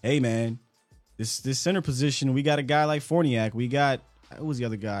 hey, man, this center position, we got a guy like Forniak. We got, who was the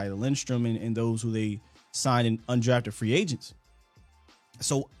other guy, Lindstrom and those who they signed in undrafted free agents.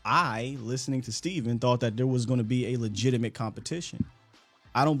 So I, listening to Stephen, thought that there was going to be a legitimate competition.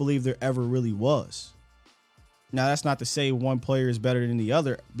 I don't believe there ever really was. Now, that's not to say one player is better than the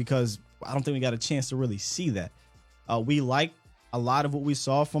other because I don't think we got a chance to really see that. We like a lot of what we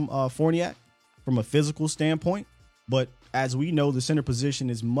saw from Forniak from a physical standpoint, but as we know, the center position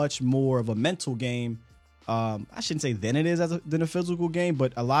is much more of a mental game. I shouldn't say than it is than a physical game,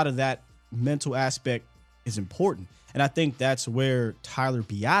 but a lot of that mental aspect is important. And I think that's where Tyler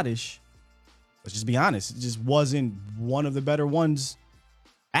Biadish, let's just be honest, just wasn't one of the better ones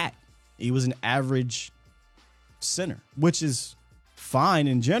at. He was an average center, which is fine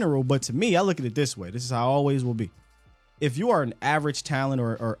in general. But to me, I look at it this way. This is how I always will be. If you are an average talent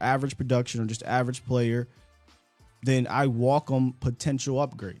or average production or just average player, then I welcome potential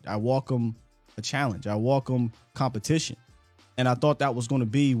upgrade. I welcome a challenge. I welcome competition. And I thought that was going to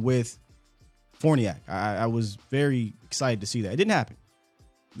be with Forniak. I was very excited to see that. It didn't happen.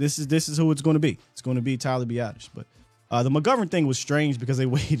 This is who it's going to be. It's going to be Tyler Biadish. But the McGovern thing was strange because they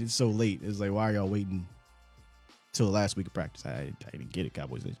waited so late. It was like, why are y'all waiting till the last week of practice? I didn't get it,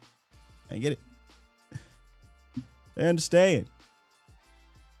 Cowboys. I didn't get it. I understand.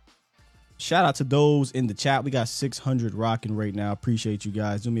 Shout out to those in the chat. We got 600 rocking right now. Appreciate you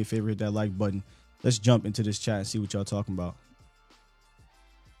guys. Do me a favor, hit that like button. Let's jump into this chat and see what y'all talking about.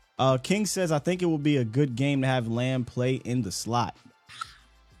 King says, I think it will be a good game to have Lamb play in the slot.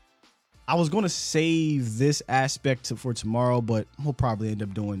 I was going to save this aspect for tomorrow, but we'll probably end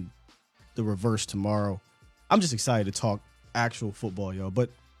up doing the reverse tomorrow. I'm just excited to talk actual football, yo. But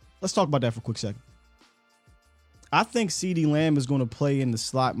let's talk about that for a quick second. I think CeeDee Lamb is going to play in the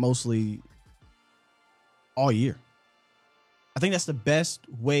slot mostly all year. I think that's the best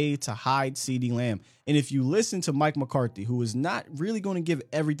way to hide CeeDee Lamb. And if you listen to Mike McCarthy, who is not really going to give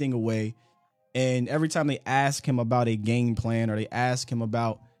everything away, and every time they ask him about a game plan or they ask him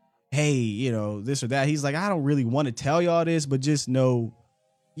about, hey, this or that, he's like, I don't really want to tell y'all this, but just know,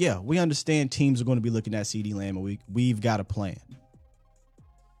 yeah, we understand teams are going to be looking at CeeDee Lamb and we've got a plan.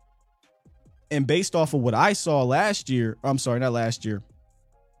 And based off of what I saw last year, I'm sorry, not last year,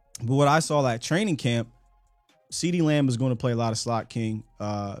 but what I saw at training camp, CeeDee Lamb is going to play a lot of slot, King.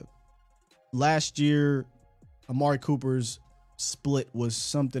 Last year, Amari Cooper's split was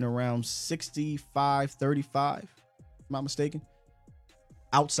something around 65-35, if I'm not mistaken.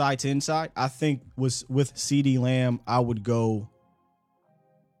 Outside to inside. I think was with CeeDee Lamb, I would go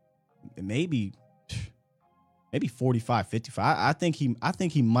maybe 45-55. I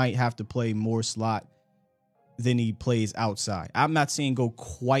think he might have to play more slot than he plays outside. I'm not saying go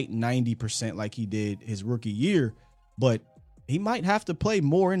quite 90% like he did his rookie year, but he might have to play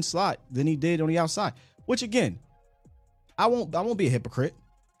more in slot than he did on the outside, which again, I won't be a hypocrite.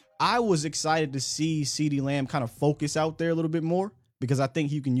 I was excited to see CeeDee Lamb kind of focus out there a little bit more because I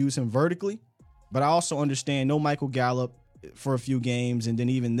think you can use him vertically, but I also understand no Michael Gallup for a few games. And then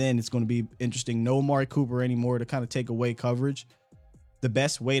even then it's going to be interesting. No Amari Cooper anymore to kind of take away coverage. The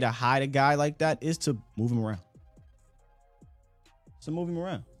best way to hide a guy like that is to move him around. So move him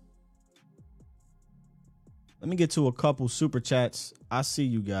around. Let me get to a couple super chats. I see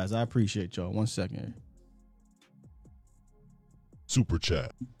you guys. I appreciate y'all. 1 second here. Super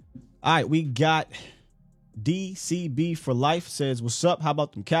chat. All right, we got DCB for life says, what's up? How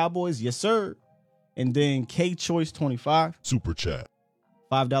about them Cowboys? Yes, sir. And then K Choice 25. Super chat.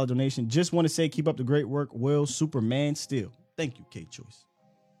 $5 donation. Just want to say, keep up the great work. Will Superman still. Thank you, K Choice.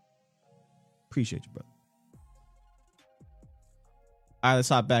 Appreciate you, brother. All right, let's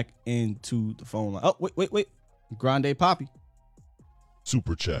hop back into the phone line. Oh, wait. Grande Poppy.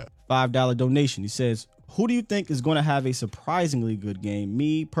 Super chat. $5 donation. He says, who do you think is going to have a surprisingly good game?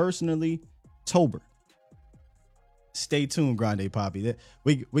 Me, personally, Tober. Stay tuned, Grande Poppy.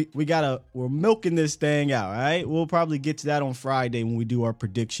 We're milking this thing out, all right? We'll probably get to that on Friday when we do our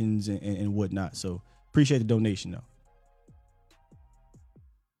predictions and whatnot. So appreciate the donation, though.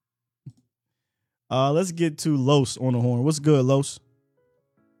 Let's get to Los on the horn. What's good, Los?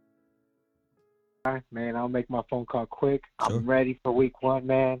 Man, I'll make my phone call quick. Sure. I'm ready for week 1,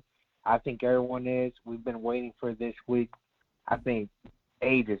 man. I think everyone is. We've been waiting for this week, I think,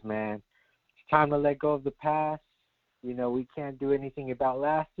 ages, man. It's time to let go of the past. You know, we can't do anything about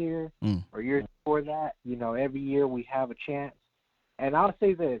last year or years before that. You know, every year we have a chance. And I'll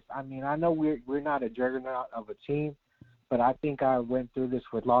say this. I mean, I know we're not a juggernaut of a team, but I think I went through this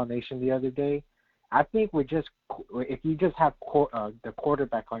with Law Nation the other day. I think if you just have the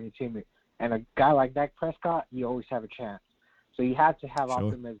quarterback on your team and a guy like Dak Prescott, you always have a chance. So you have to have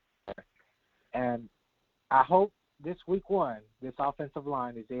optimism there. And I hope this week 1, this offensive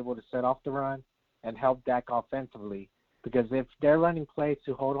line is able to set off the run and help Dak offensively. Because if they're running plays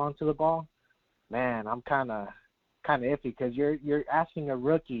to hold on to the ball, man, I'm kind of iffy because you're asking a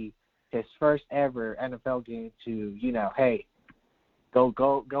rookie his first ever NFL game to, you know, hey, go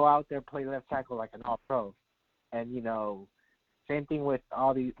out there, play left tackle like an all-pro. And, you know, same thing with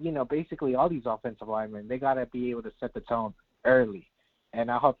all these, you know, basically all these offensive linemen. They got to be able to set the tone early. And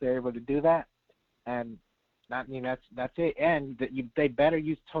I hope they're able to do that. And, I mean, that's it. And they better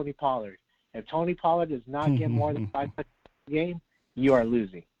use Tony Pollard. If Tony Pollard does not get more than 5 touchdowns a game, you are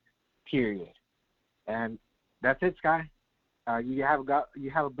losing, period. And that's it, Sky. You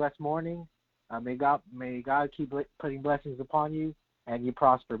have a blessed morning. May God keep putting blessings upon you, and you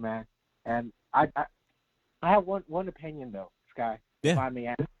prosper, man. And I have one opinion though, Sky. Yeah. If I may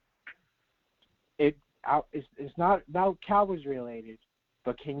ask. It's not Cowboys related,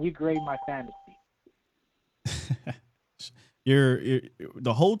 but can you grade my fantasy? You're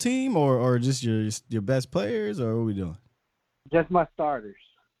the whole team, or just your best players, or what are we doing? Just my starters.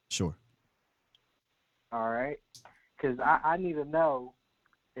 Sure. All right, because I need to know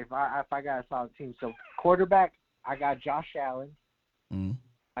if I got a solid team. So quarterback, I got Josh Allen. Mm-hmm.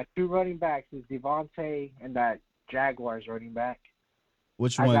 My 2 running backs is Devontae and that Jaguars running back.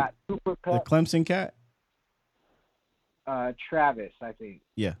 Which one? I got Cooper Kupp, the Clemson cat? Travis, I think.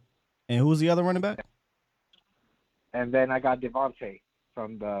 Yeah. And who's the other running back? And then I got Devontae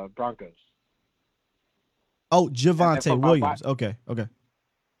from the Broncos. Oh, Javonte Williams. Okay.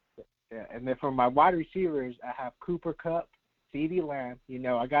 Yeah, and then for my wide receivers, I have Cooper Kupp, CeeDee Lamb. You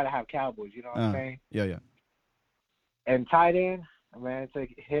know, I got to have Cowboys. You know what I'm saying? Yeah. And tight end, man, it's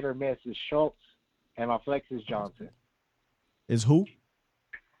a hit or miss, is Schultz, and my flex is Johnson. Is who?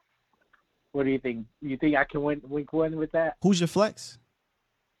 What do you think? You think I can win week 1 with that? Who's your flex?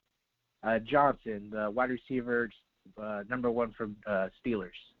 Johnson, the wide receiver, number 1 from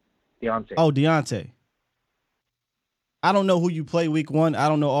Steelers, Deontay. Oh, Deontay. I don't know who you play week 1. I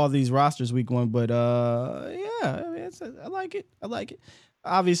don't know all these rosters week 1, but yeah, I mean, I like it.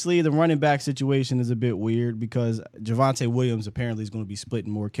 Obviously, the running back situation is a bit weird because Javonte Williams apparently is going to be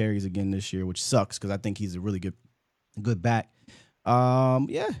splitting more carries again this year, which sucks because I think he's a really good back.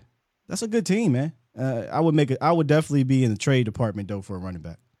 Yeah, that's a good team, man. I would definitely be in the trade department though for a running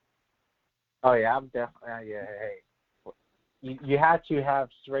back. Oh yeah, I'm definitely. Yeah, hey, you have to have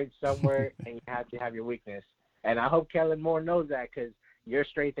strength somewhere, and you have to have your weakness. And I hope Kellen Moore knows that because your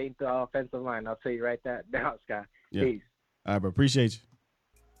strength ain't the offensive line. I'll tell you right now, Scott. Yeah. Peace. All right, bro. Appreciate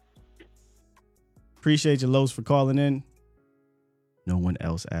you. Appreciate you, Los, for calling in. No one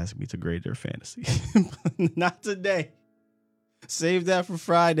else asked me to grade their fantasy. Not today. Save that for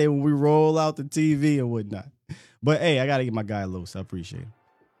Friday when we roll out the TV and whatnot. But hey, I gotta get my guy Los. I appreciate him.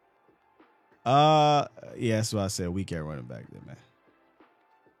 Yeah, that's what I said. We can't run it back there, man.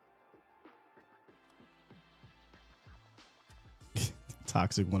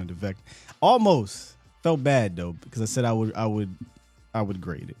 Toxic wanted to vex. Almost felt bad though because I said I would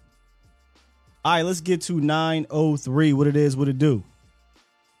grade it. All right, let's get to 903. What it do?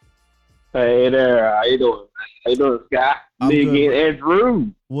 Hey there, how you doing? How you doing, Scott? I'm Me good, again,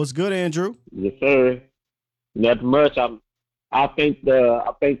 Andrew. What's good, Andrew? Yes, sir. Not much. I think the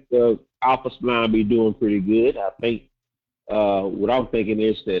offensive line be doing pretty good. I think what I'm thinking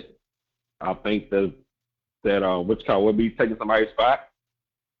is that I think that will be taking somebody's spot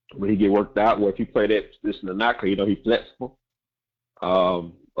when he get worked out. Where if you play that position or not, 'cause you know he's flexible.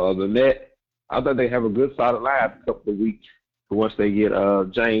 Other than that, I think they have a good solid line a couple of weeks. Once they get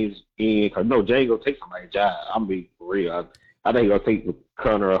James in, because no, James gonna take somebody's job. I'm being for real. I think he's gonna take the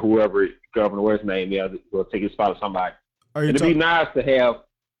Connor or whoever Governor what's his name is, will take his spot of somebody. It'd be nice to have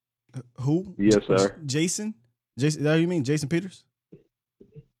who? Yes, sir. Jason? Is that what you mean? Jason Peters?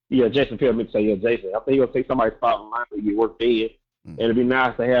 Yeah, Jason Peters. I meant to say Jason. I think he's gonna take somebody's spot on the line to get worked in. And it'd be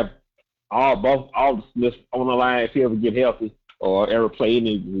nice to have all the Smiths on the line if he ever get healthy or ever play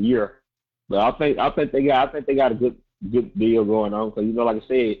any year. But I think they got a good deal going on because like I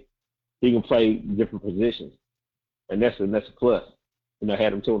said, he can play different positions, and that's a plus.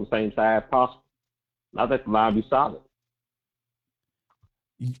 Had them two on the same side possible. I think the line be solid.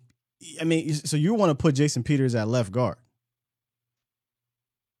 I mean, so you want to put Jason Peters at left guard?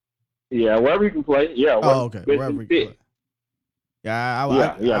 Yeah, wherever you can play. Yeah. Oh, okay. Wherever he can play. Yeah, I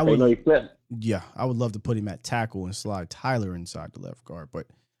would. Yeah, I would love to put him at tackle and slide Tyler inside the left guard. But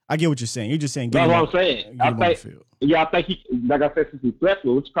I get what you're saying. You're just saying. That's what I'm saying. I think he, like I said, since he's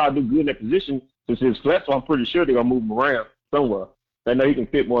flexible, which probably do good in that position. Since he's flexible, I'm pretty sure they're gonna move him around somewhere. They know he can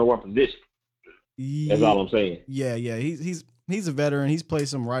fit more than one position. That's all I'm saying. Yeah. He's a veteran. He's played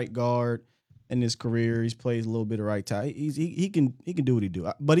some right guard in his career. He's played a little bit of right tackle. He can do what he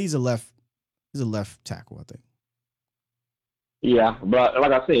do. But he's a left tackle, I think. Yeah, but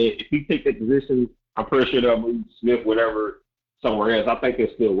like I said, if he take that position, I'm pretty sure they'll move Smith, whatever, somewhere else. I think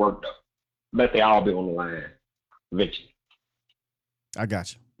they'll still work though. Let they all be on the line eventually. I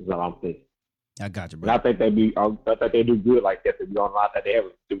got you. That's all I'm thinking. I got you, bro. And I think they do good like that to be on the line. That they ever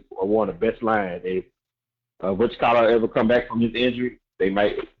do one of the best lines. If Rich Collar ever come back from his injury, they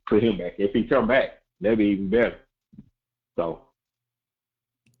might put him back. If he come back, that'd be even better. So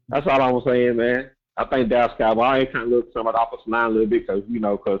that's all I'm saying, man. I think Dallas Cowboys, I ain't kind of look some of the offensive line a little bit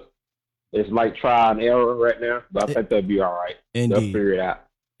because it's like try and error right now. But I think they'll be all right. Indeed. They'll figure it out.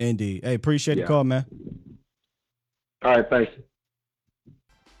 Indeed. Hey, appreciate the call, man. All right, thanks.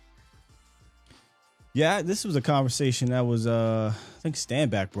 Yeah, this was a conversation that was, I think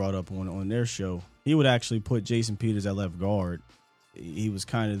Stanback brought up on their show. He would actually put Jason Peters at left guard. He was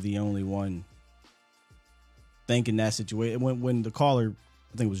kind of the only one thinking that situation. When the caller,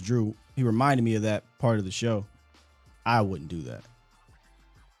 I think it was Drew, he reminded me of that part of the show. I wouldn't do that.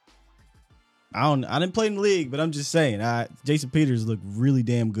 I didn't play in the league, but I'm just saying, Jason Peters looked really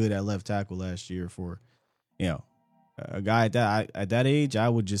damn good at left tackle last year for, a guy at that age. I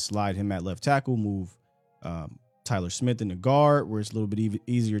would just slide him at left tackle, move Tyler Smith in the guard, where it's a little bit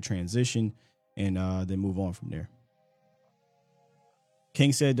easier transition, and then move on from there.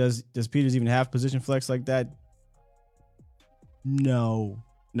 King said, does Peters even have position flex like that? No,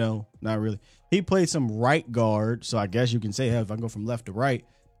 not really. He played some right guard, so I guess you can say, if I go from left to right,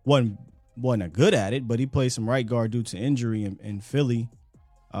 wasn't good at it, but he played some right guard due to injury in Philly,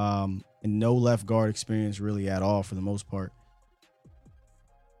 and no left guard experience really at all for the most part.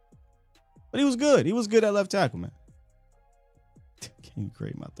 But he was good. He was good at left tackle, man. Can you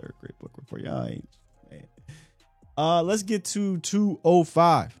create my third grade book report? Y'all ain't, man. Let's get to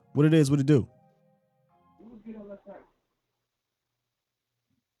 205. What it is, what it do?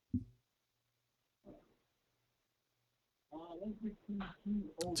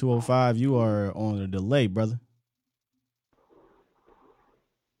 205, you are on a delay, brother.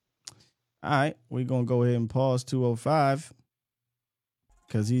 All right, we're going to go ahead and pause 205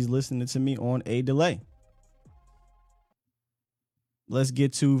 because he's listening to me on a delay. Let's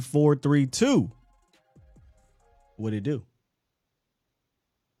get to 432. What'd it do?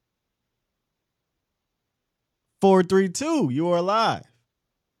 432, you are live.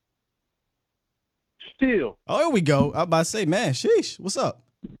 Still. Oh, here we go. I'm about to say, man, sheesh, what's up?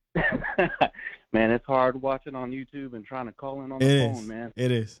 Man, it's hard watching on YouTube and trying to call in on the phone, man.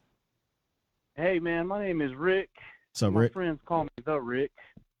 It is. Hey, man, my name is Rick. What's up, Rick? My friends call me The Rick.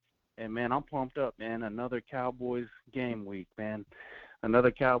 And, man, I'm pumped up, man. Another Cowboys game week, man.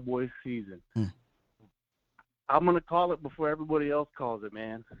 Another Cowboys season. I'm going to call it before everybody else calls it,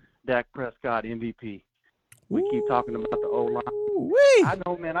 man. Dak Prescott, MVP. We keep talking about the O-line. I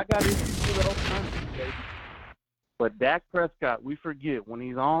know, man. I got issues with the O-line. But Dak Prescott, we forget, when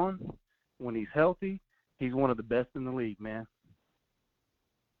he's on, when he's healthy, he's one of the best in the league, man.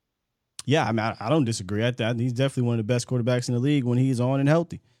 Yeah, I mean, I don't disagree at that. He's definitely one of the best quarterbacks in the league when he's on and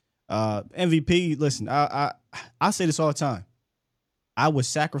healthy. MVP, listen, I say this all the time. I would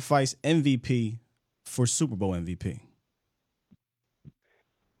sacrifice MVP for Super Bowl MVP.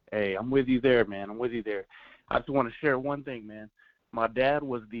 Hey, I'm with you there, man. I'm with you there. I just want to share one thing, man. My dad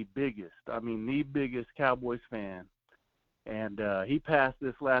was the biggest Cowboys fan. And he passed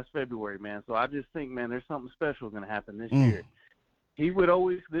this last February, man. So I just think, man, there's something special going to happen this year. He would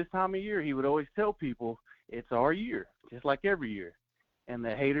always, this time of year, he would always tell people, it's our year, just like every year. And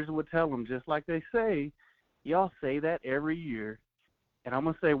the haters would tell him, just like they say, y'all say that every year. And I'm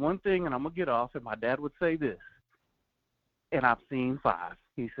going to say one thing, and I'm going to get off, and my dad would say this. And I've seen 5.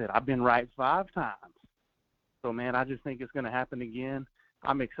 He said, I've been right 5 times. So, man, I just think it's going to happen again.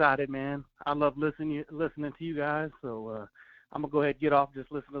 I'm excited, man. I love listening to you guys. So I'm going to go ahead and get off,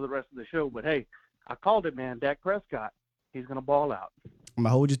 just listen to the rest of the show. But, hey, I called it, man. Dak Prescott, he's going to ball out. I'm going to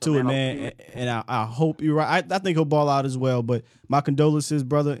hold you to it, man. And I hope you're right. I think he'll ball out as well. But my condolences,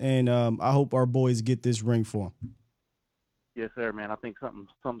 brother. And I hope our boys get this ring for him. Yes, sir, man. I think something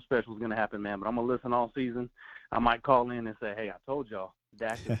special is going to happen, man. But I'm going to listen all season. I might call in and say, hey, I told y'all,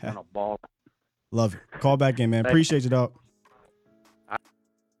 Dak is going to ball. Love it. Call back in, man. Appreciate you, dog.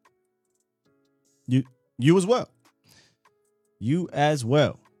 You as well. You as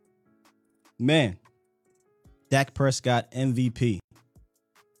well. Man, Dak Prescott MVP.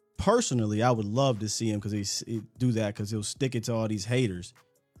 Personally, I would love to see him because he do that because he'll stick it to all these haters.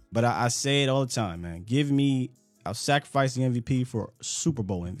 But I say it all the time, man. I'll sacrifice the MVP for Super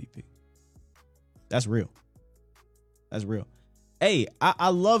Bowl MVP. That's real. That's real. Hey, I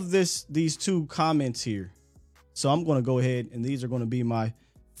love these two comments here. So I'm going to go ahead, and these are going to be my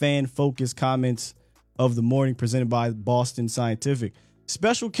fan-focused comments of the morning presented by Boston Scientific.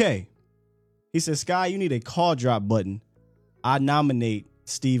 Special K. He says, Sky, you need a call drop button. I nominate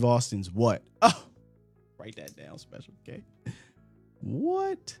Steve Austin's what? Oh, write that down, Special K.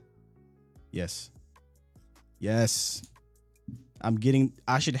 What? Yes. I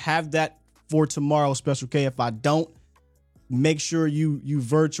should have that for tomorrow, Special K. If I don't, make sure you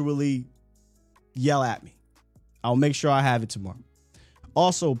virtually yell at me. I'll make sure I have it tomorrow.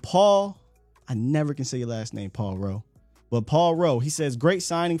 Also, Paul, I never can say your last name, Paul Rowe. But Paul Rowe, he says, great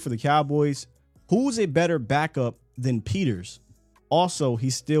signing for the Cowboys. Who's a better backup than Peters? Also,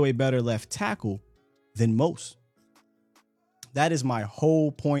 he's still a better left tackle than most. That is my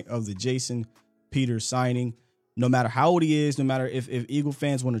whole point of the Jason Peters signing. No matter how old he is, no matter if Eagle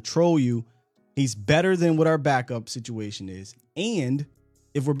fans want to troll you, he's better than what our backup situation is. And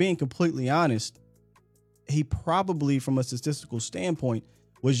if we're being completely honest, he probably, from a statistical standpoint,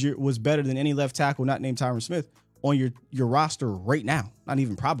 was better than any left tackle not named Tyron Smith on your roster right now. Not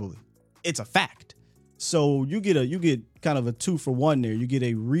even probably. It's a fact. So you get kind of a 2-for-1 there. You get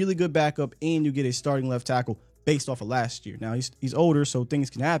a really good backup and you get a starting left tackle based off of last year. Now he's older, so things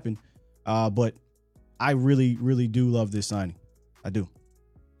can happen. But I really, really do love this signing. I do.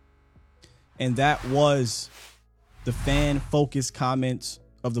 And that was the fan-focused comments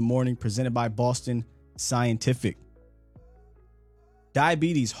of the morning presented by Boston Scientific.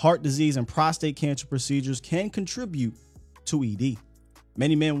 Diabetes, heart disease, and prostate cancer procedures can contribute to ED.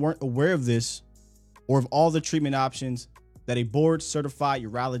 Many men weren't aware of this or of all the treatment options that a board-certified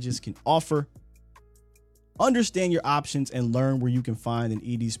urologist can offer. Understand your options and learn where you can find an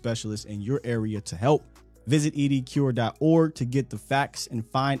ED specialist in your area to help. Visit edcure.org to get the facts and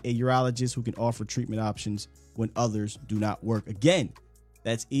find a urologist who can offer treatment options when others do not work. Again,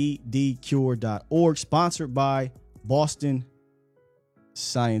 that's edcure.org, sponsored by Boston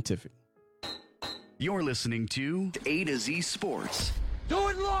Scientific. You're listening to A to Z Sports. Do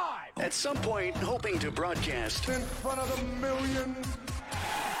it live! At some point, hoping to broadcast in front of the millions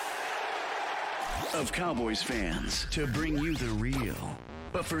of Cowboys fans to bring you the real.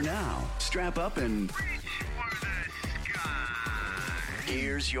 But for now, strap up and reach for the sky.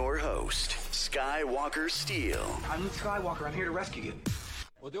 Here's your host, Skywalker Steele. I'm Luke Skywalker. I'm here to rescue you.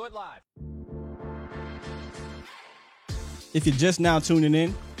 We'll do it live. If you're just now tuning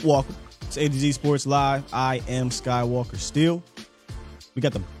in, welcome. It's A to Z Sports Live. I am Skywalker Steele. We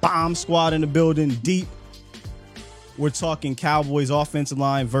got the bomb squad in the building, deep. We're talking Cowboys offensive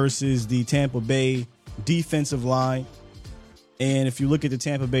line versus the Tampa Bay defensive line. And if you look at the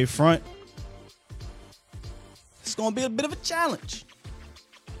Tampa Bay front, it's going to be a bit of a challenge.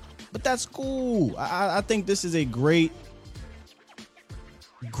 But that's cool. I think this is a great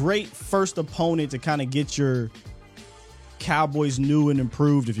first opponent to kind of get your Cowboys new and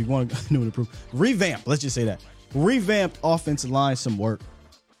improved, if you want to new and improved. Revamp, let's just say that. Revamped offensive line some work.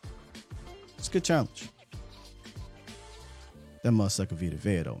 It's a good challenge. That must suck a Vita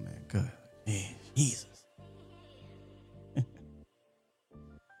Vea, though, man. Good. Man, Jesus. Let's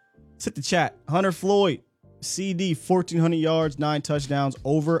hit the chat. Hunter Floyd, CD, 1,400 yards, 9 touchdowns,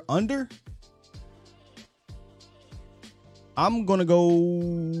 over, under. I'm going to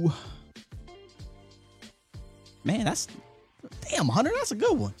go. Man, damn, Hunter, that's a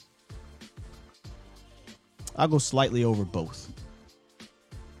good one. I'll go slightly over both.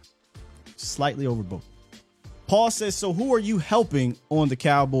 Slightly over both. Paul says, so who are you helping on the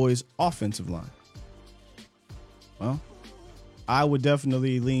Cowboys offensive line? Well, I would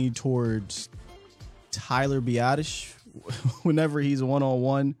definitely lean towards Tyler Biadasz whenever he's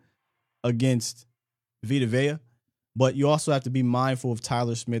one-on-one against Vita Vea. But you also have to be mindful of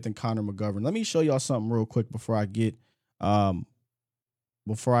Tyler Smith and Connor McGovern. Let me show y'all something real quick before I get to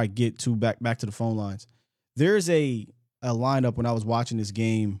back to the phone lines. There's a lineup when I was watching this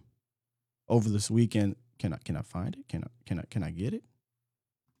game over this weekend. Can I find it? Can I get it?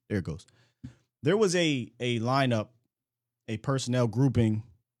 There it goes. There was a lineup, a personnel grouping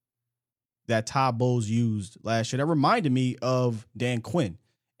that Todd Bowles used last year that reminded me of Dan Quinn.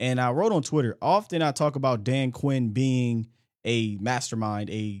 And I wrote on Twitter, often I talk about Dan Quinn being a mastermind,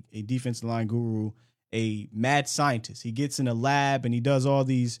 a defensive line guru, a mad scientist. He gets in a lab and he does all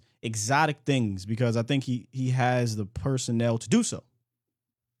these exotic things because I think he has the personnel to do so.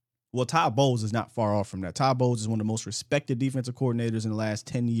 Well, Todd Bowles is not far off from that. Todd Bowles is one of the most respected defensive coordinators in the last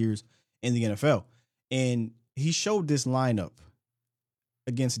 10 years in the NFL. And he showed this lineup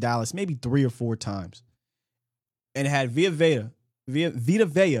against Dallas maybe 3 or 4 times. And it had Vita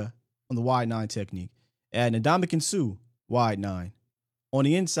Vea on the wide 9 technique. It had Ndamukong Suh, wide 9. On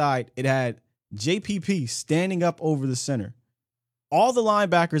the inside, it had JPP standing up over the center. All the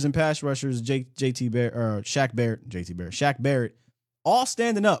linebackers and pass rushers, Shaq Barrett, all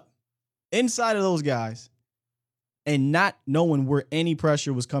standing up inside of those guys and not knowing where any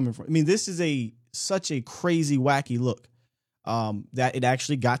pressure was coming from. I mean, this is such a crazy, wacky look that it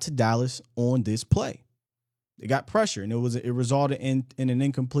actually got to Dallas on this play. They got pressure, and it resulted in an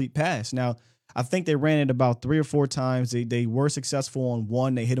incomplete pass. Now, I think they ran it about 3 or 4 times. They were successful on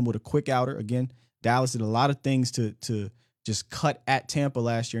one. They hit him with a quick outer. Again, Dallas did a lot of things to just cut at Tampa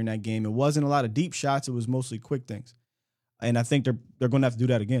last year in that game. It wasn't a lot of deep shots. It was mostly quick things. And I think they're going to have to do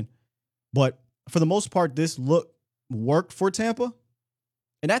that again. But for the most part, this look worked for Tampa.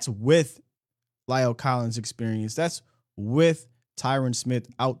 And that's with Lyle Collins' experience. That's with Tyron Smith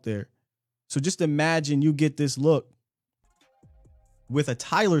out there. So just imagine you get this look with a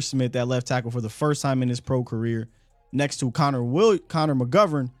Tyler Smith at left tackle for the first time in his pro career next to Connor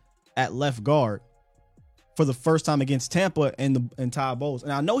McGovern at left guard for the first time against Tampa and Todd Bowles.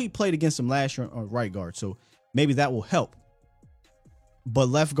 And I know he played against him last year on right guard, so maybe that will help. But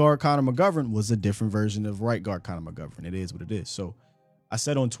left guard Connor McGovern was a different version of right guard Connor McGovern. It is what it is. So I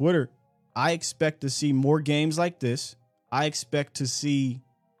said on Twitter, I expect to see more games like this. I expect to see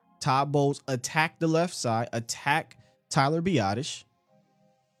Todd Bowles attack the left side, attack Tyler Biadasz.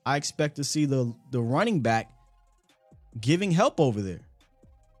 I expect to see the running back giving help over there.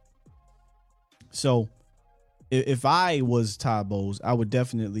 So if I was Todd Bowles, I would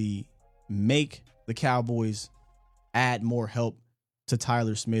definitely make the Cowboys add more help to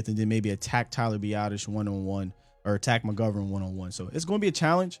Tyler Smith and then maybe attack Tyler Biadasz one-on-one or attack McGovern one-on-one. So it's going to be a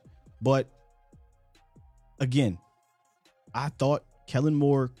challenge, but again, I thought Kellen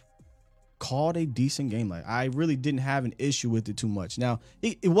Moore called a decent game. Like, I really didn't have an issue with it too much. Now,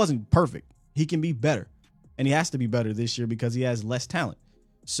 it wasn't perfect. He can be better, and he has to be better this year because he has less talent.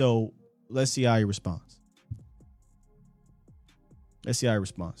 So let's see how he responds.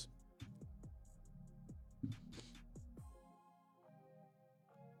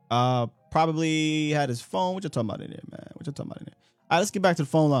 Probably had his phone. What you talking about in there, man? All right, let's get back to the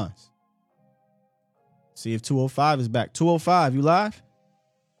phone lines. See if 205 is back. 205, you live?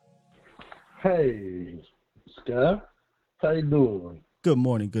 Hey, Scott. How you doing? Good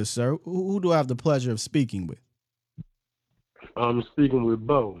morning, good sir. Who do I have the pleasure of speaking with? I'm speaking with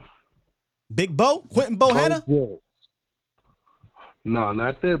Bo. Big Bo? Quentin Bohanna? Yeah. No,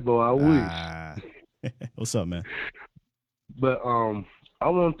 not that Bo. I wish. What's up, man? But I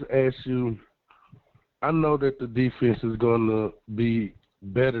want to ask you, I know that the defense is going to be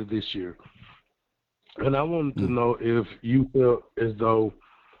better this year. And I wanted to know if you felt as though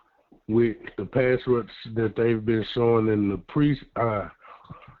with the pass rush that they've been showing in the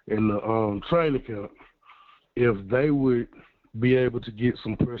training camp, if they would be able to get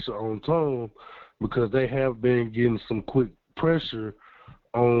some pressure on Tom, because they have been getting some quick pressure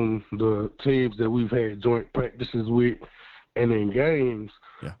on the teams that we've had joint practices with and in games.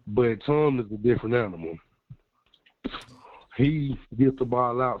 Yeah. But Tom is a different animal. He gets the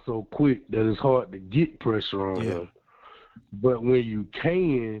ball out so quick that it's hard to get pressure on him. But when you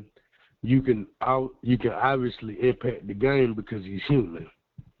can obviously impact the game because he's human.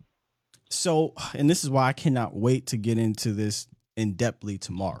 So, and this is why I cannot wait to get into this in-depthly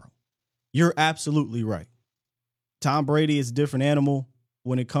tomorrow. You're absolutely right. Tom Brady is a different animal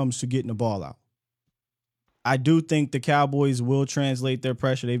when it comes to getting the ball out. I do think the Cowboys will translate their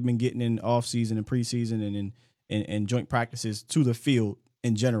pressure they've been getting in offseason and preseason and in joint practices to the field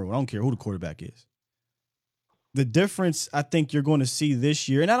in general. I don't care who the quarterback is. The difference I think you're going to see this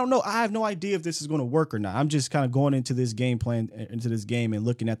year, and I don't know, I have no idea if this is going to work or not. I'm just kind of going into this game plan, into this game and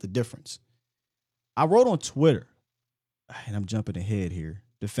looking at the difference. I wrote on Twitter, and I'm jumping ahead here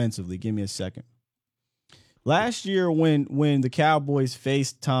defensively. Give me a second. Last year when the Cowboys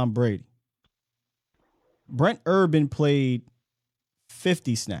faced Tom Brady, Brent Urban played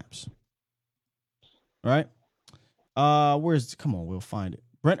 50 snaps. Right? Come on, we'll find it.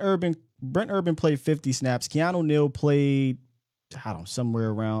 Brent Urban played 50 snaps. Keanu Neal played,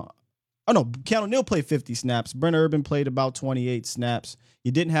 somewhere around. Oh, no, Keanu Neal played 50 snaps. Brent Urban played about 28 snaps.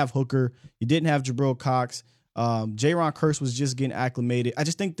 You didn't have Hooker. You didn't have Jabril Cox. Jaron Kearse was just getting acclimated. I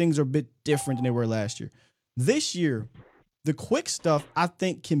just think things are a bit different than they were last year. This year, the quick stuff, I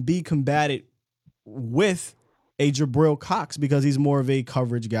think, can be combated with a Jabril Cox because he's more of a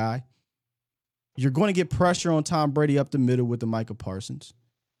coverage guy. You're going to get pressure on Tom Brady up the middle with the Micah Parsons.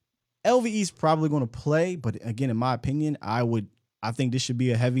 LVE's probably going to play, but again, in my opinion, I think this should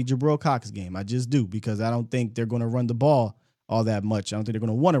be a heavy Jabril Cox game. I just do, because I don't think they're going to run the ball all that much. I don't think they're going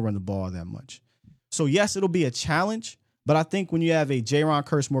to want to run the ball all that much. So, yes, it'll be a challenge, but I think when you have a Jaron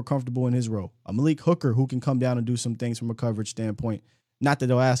Kearse more comfortable in his role, a Malik Hooker who can come down and do some things from a coverage standpoint, not that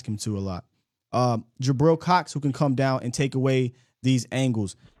they'll ask him to a lot, Jabril Cox who can come down and take away these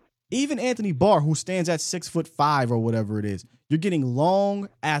angles, even Anthony Barr, who stands at 6'5" or whatever it is. You're getting long,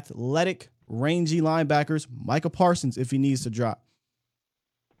 athletic, rangy linebackers, Micah Parsons if he needs to drop.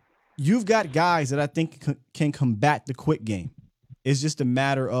 You've got guys that I think can combat the quick game. It's just a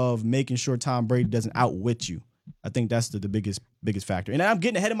matter of making sure Tom Brady doesn't outwit you. I think that's the biggest factor. And I'm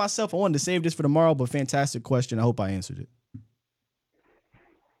getting ahead of myself. I wanted to save this for tomorrow, but fantastic question. I hope I answered it.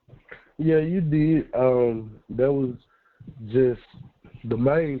 Yeah, you did. That was just the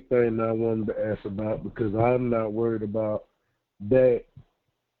main thing I wanted to ask about, because I'm not worried about that.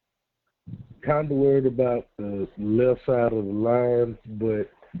 Kind of worried about the left side of the line, but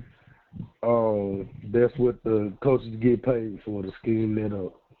that's what the coaches get paid for, to scheme that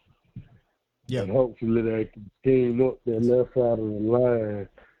up. Yeah. And hopefully they can scheme up that left side of the line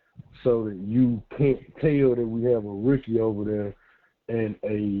so that you can't tell that we have a rookie over there and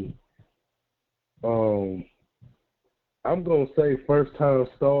I'm going to say first-time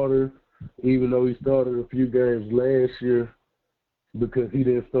starter, even though he started a few games last year, because he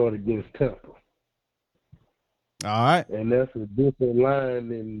didn't start against Tampa. All right. And that's a different line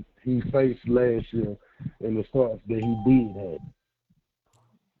than he faced last year in the starts that he did have.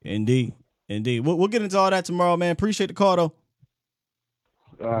 Indeed. We'll get into all that tomorrow, man. Appreciate the call, though.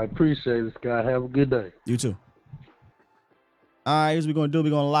 I appreciate it, Scott. Have a good day. You too. All right, here's what we're going to do. We're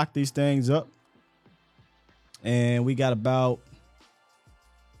going to lock these things up. And we got about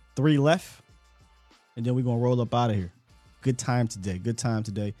 3 left. And then we're going to roll up out of here. Good time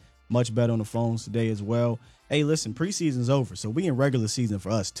today. Much better on the phones today as well. Hey, listen, preseason's over. So we in regular season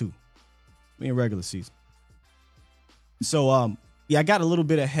for us too. We in regular season. So, I got a little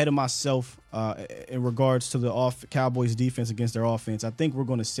bit ahead of myself in regards to the Cowboys defense against their offense. I think we're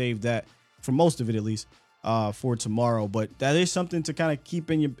going to save that, for most of it at least, for tomorrow. But that is something to kind of keep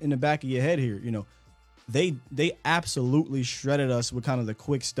in the back of your head here. You know, they absolutely shredded us with kind of the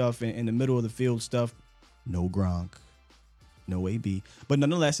quick stuff and in the middle of the field stuff. No Gronk, no AB. But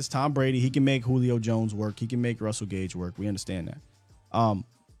nonetheless, it's Tom Brady. He can make Julio Jones work. He can make Russell Gage work. We understand that.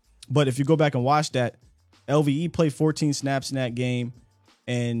 But if you go back and watch that, LVE played 14 snaps in that game,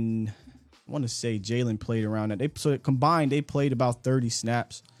 and I want to say Jalen played around that. So combined, they played about 30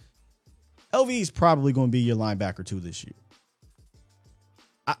 snaps. LVE is probably going to be your linebacker too this year.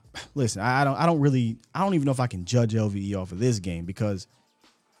 Listen, I don't even know if I can judge LVE off of this game, because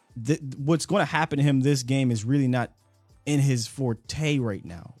what's going to happen to him this game is really not in his forte right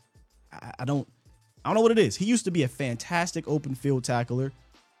now. I don't know what it is. He used to be a fantastic open field tackler.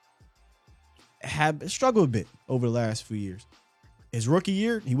 Had struggled a bit over the last few years. His rookie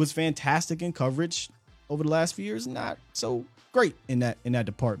year, he was fantastic in coverage. Over the last few years, not so great in that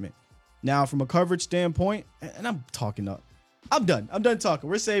department. Now, from a coverage standpoint, and I'm done talking.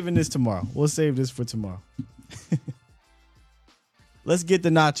 We're saving this tomorrow. We'll save this for tomorrow. Let's get to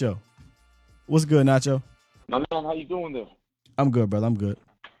Nacho. What's good, Nacho? My man, how you doing there? I'm good, brother. I'm good.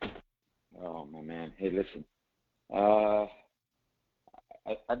 Oh, my man. Hey, listen.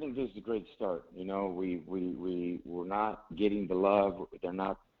 I think this is a great start. You know, we're not getting the love. They're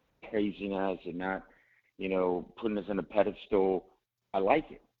not praising us. They're not, putting us on a pedestal. I like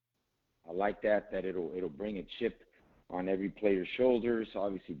it. I like that it'll bring a chip on every player's shoulders.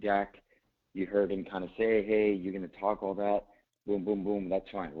 Obviously, Dak, you heard him kind of say, hey, you're going to talk all that. Boom, boom, boom. That's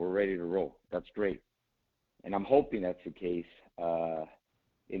fine. We're ready to roll. That's great. And I'm hoping that's the case.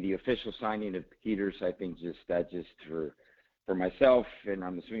 In the official signing of Peters, I think just for myself, and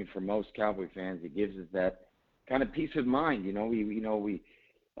I'm assuming for most Cowboy fans, it gives us that kind of peace of mind. I'm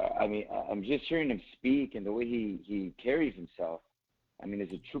just hearing him speak and the way he carries himself. I mean, as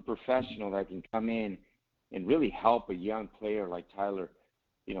a true professional that can come in and really help a young player like Tyler,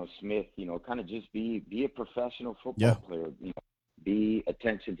 Smith, kind of just be a professional football player, be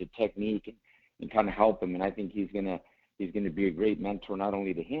attention to technique and kind of help him. And I think he's gonna be a great mentor, not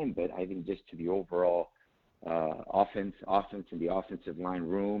only to him, but I think just to the overall offense and the offensive line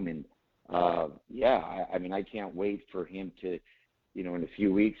room. And I mean, I can't wait for him to, in a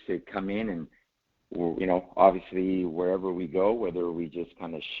few weeks to come in and, obviously wherever we go, whether we just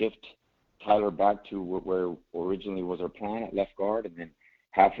kind of shift Tyler back to where originally was our plan at left guard, and then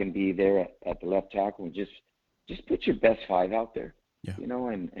have him be there at the left tackle, and just put your best 5 out there. Yeah.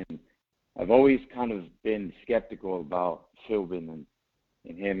 And I've always kind of been skeptical about Philbin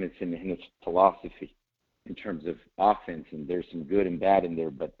and him and his philosophy in terms of offense, and there's some good and bad in there,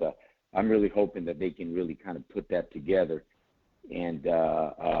 but I'm really hoping that they can really kind of put that together. And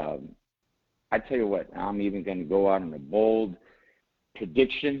I tell you what, I'm even going to go out on a bold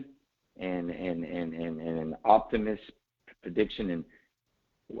prediction and an optimist prediction, and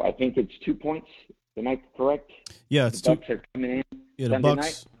I think it's 2 points. Am I correct? Yeah, it's the Bucks are coming in. Yeah, the Sunday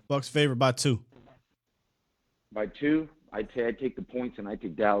night. Bucks favored by 2. By 2, I take the points, and I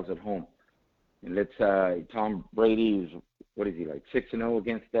take Dallas at home. And let's Tom Brady is, what is he, like 6-0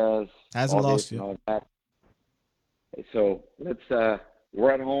 against us? Hasn't lost yet. All that. So let's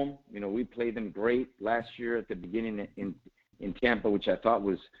we're at home. We played them great last year at the beginning in Tampa, which I thought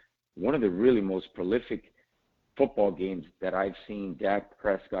was one of the really most prolific football games that I've seen Dak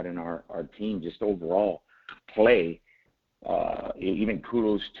Prescott and our team just overall play. Even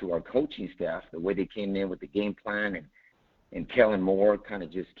kudos to our coaching staff, the way they came in with the game plan, and Kellen Moore kind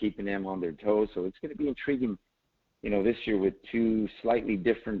of just keeping them on their toes. So it's going to be intriguing, this year with 2 slightly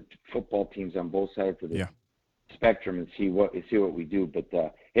different football teams on both sides of the spectrum, and see what we do.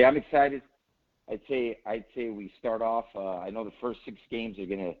 But hey, I'm excited. I'd say we start off. I know the first 6 games are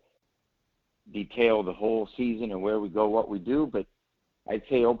going to detail the whole season and where we go, what we do. But I'd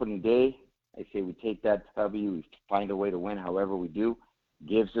say opening day, I say we take that W, we find a way to win however we do,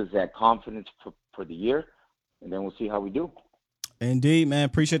 gives us that confidence for the year, and then we'll see how we do. Indeed, man.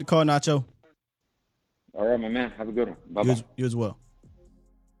 Appreciate the call, Nacho. All right, my man. Have a good one. Bye-bye. You as well.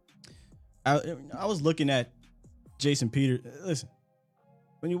 I was looking at Jason Peters. Listen,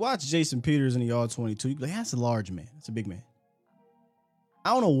 when you watch Jason Peters in the All-22, you be like, that's a large man. That's a big man. I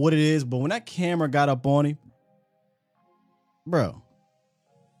don't know what it is, but when that camera got up on him, bro,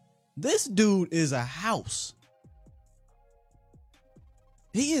 this dude is a house.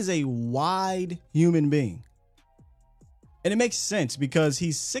 He is a wide human being. And it makes sense because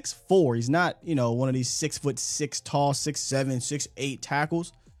he's 6'4". He's not, one of these 6'6" tall, 6'7", 6'8"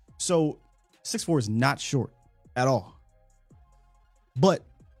 tackles. So 6'4" is not short at all. But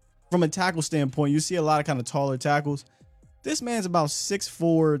from a tackle standpoint, you see a lot of kind of taller tackles. This man's about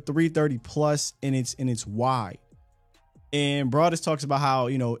 6'4", 330 plus, and it's wide. And Broadus talks about how,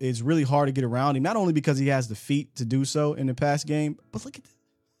 it's really hard to get around him, not only because he has the feet to do so in the pass game, but look at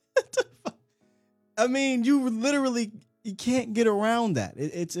that. I mean, you can't get around that.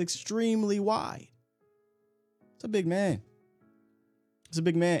 It's extremely wide. It's a big man. It's a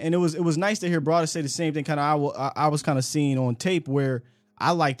big man. And it was nice to hear Broadus say the same thing. I was kind of seeing on tape where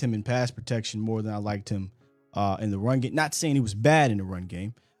I liked him in pass protection more than I liked him in the run game. Not saying he was bad in the run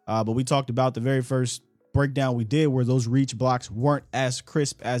game, but we talked about the very first breakdown we did where those reach blocks weren't as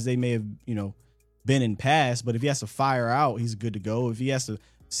crisp as they may have, been in pass. But if he has to fire out, he's good to go. If he has to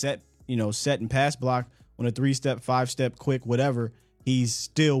set and pass block on a 3-step, 5-step, quick, whatever, he's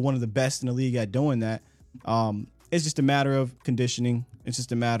still one of the best in the league at doing that. It's just a matter of conditioning. It's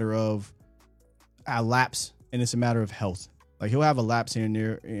just a matter of a lapse, and it's a matter of health. Like, he'll have a lapse here and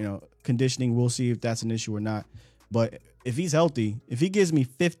there, conditioning. We'll see if that's an issue or not. But if he's healthy, if he gives me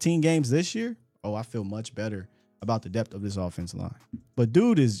 15 games this year, I feel much better about the depth of this offensive line. But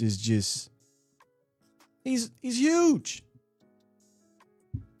dude is just, he's huge.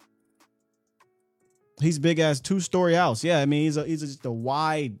 He's big as 2-story house. Yeah, I mean, he's just a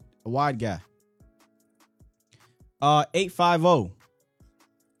wide guy. 850.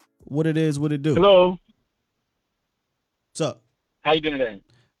 What it is, what it do? Hello. What's up? How you doing today?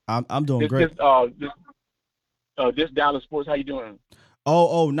 I'm doing great. This Dallas Sports. How you doing?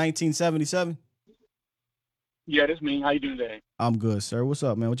 1977. Yeah, that's me. How you doing today? I'm good, sir. What's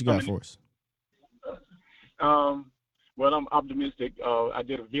up, man? What you got for us? Well, I'm optimistic. I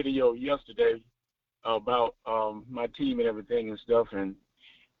did a video yesterday about my team and everything and stuff, and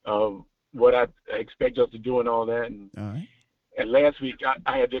what I expect us to do and all that. And, all right. And last week,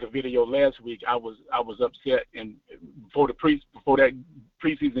 I did a video last week. I was upset, and before that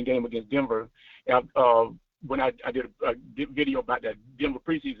preseason game against Denver, when I did a video about that Denver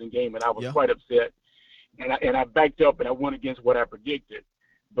preseason game, and I was quite upset, and I backed up and I went against what I predicted.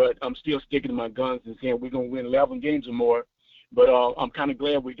 But I'm still sticking to my guns and saying we're gonna win 11 games or more. But I'm kind of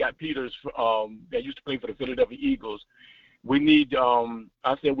glad we got Peters that used to play for the Philadelphia Eagles. We need,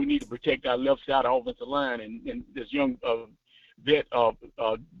 I said we need to protect our left side offensive line, and this young vet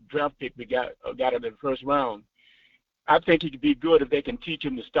draft pick we got in the first round. I think he could be good if they can teach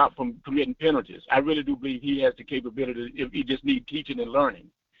him to stop from committing penalties. I really do believe he has the capability if he just needs teaching and learning.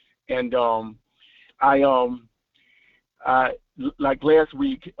 And I like last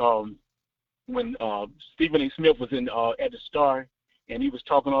week when Stephen A. Smith was in at the Star, and he was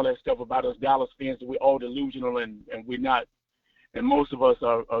talking all that stuff about us Dallas fans that we're all delusional and we're not, and most of us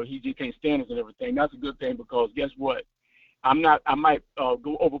are he just can't stand us and everything. That's a good thing because guess what? I might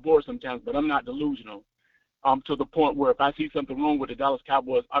go overboard sometimes, but I'm not delusional. To the point where if I see something wrong with the Dallas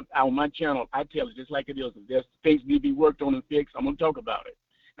Cowboys on my channel, I tell it just like it is. If there's things need to be worked on and fixed, I'm going to talk about it.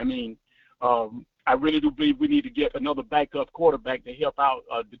 I mean, I really do believe we need to get another backup quarterback to help out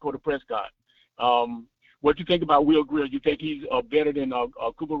Dakota Prescott. What do you think about Will Greer? You think he's better than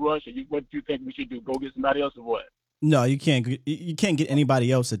Cooper Rush? Or what do you think we should do? Go get somebody else or what? No, you can't. You can't get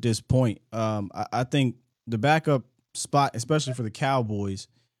anybody else at this point. I think the backup spot, especially for the Cowboys,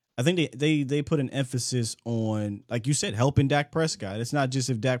 I think they put an emphasis on, like you said, helping Dak Prescott. It's not just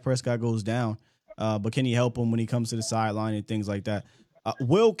if Dak Prescott goes down, but can he help him when he comes to the sideline and things like that.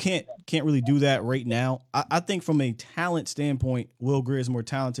 Will can't really do that right now. I think from a talent standpoint, Will Greer is more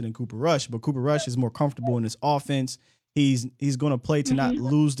talented than Cooper Rush, but Cooper Rush is more comfortable in his offense. He's going to play to not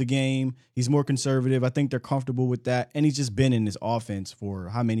lose the game. He's more conservative. I think they're comfortable with that, and he's just been in his offense for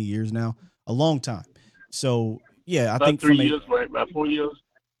how many years now? A long time. So yeah, I about think 3 from years, right? About 4 years.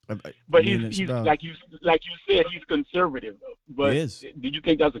 But he's about, like you said, he's conservative. But he is. Do you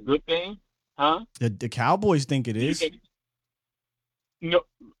think that's a good thing? Huh? The Cowboys think it is. No.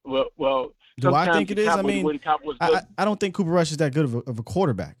 Well. Do I think it is? I mean, I don't think Cooper Rush is that good of a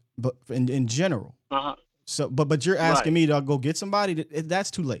quarterback, but in general. Uh-huh. So, but you're asking me to go get somebody.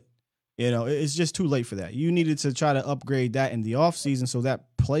 That's too late. You know, it's just too late for that. You needed to try to upgrade that in the offseason so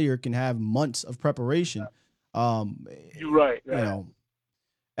that player can have months of preparation. You're right. You know,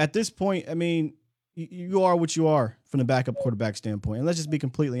 at this point, I mean, you are what you are from the backup quarterback standpoint. And let's just be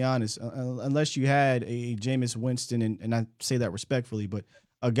completely honest. Unless you had a Jameis Winston, and I say that respectfully, but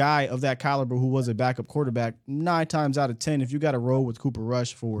a guy of that caliber who was a backup quarterback, 9 times out of 10, if you got to roll with Cooper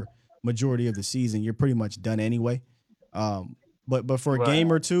Rush for majority of the season, you're pretty much done anyway. But for a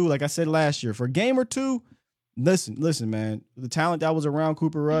game or two, like I said last year, for a game or two, listen, man, the talent that was around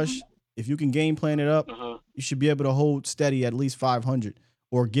Cooper Rush, if you can game plan it up, you should be able to hold steady at least 500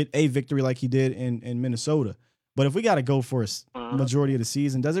 or get a victory like he did in Minnesota. But if we got to go for a majority of the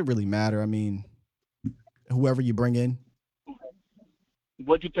season, does it really matter? I mean, whoever you bring in.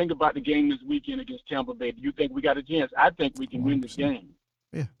 What do you think about the game this weekend against Tampa Bay? Do you think we got a chance? I think we can win this game.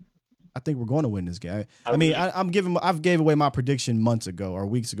 Yeah. I think we're going to win this game. I've gave away my prediction months ago or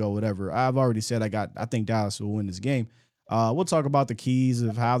weeks ago, whatever. I've already said I think Dallas will win this game. We'll talk about the keys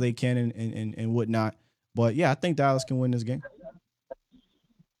of how they can and whatnot. But yeah, I think Dallas can win this game.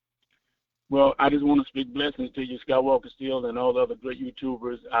 Well, I just want to speak blessings to you, Skywalker Steel, and all the other great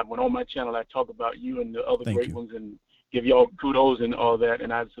YouTubers. When on my channel, I talk about you and the other great ones and give y'all kudos and all that.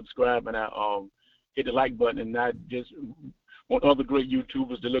 And I subscribe and I hit the like button. And I just want other great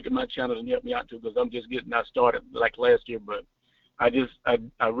YouTubers to look at my channel and help me out too, because I'm just getting out started like last year. But I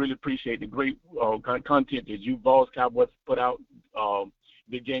really appreciate the great content that you Balls Cowboys put out.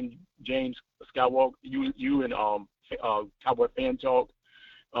 Big James Skywalker, you and Cowboy Fan Talk.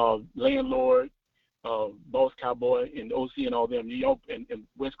 Landlord, Boss Cowboy, and OC and all them, y'all and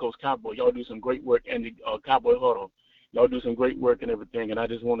West Coast Cowboy, y'all do some great work, and the Cowboy Huddle, y'all do some great work and everything. And I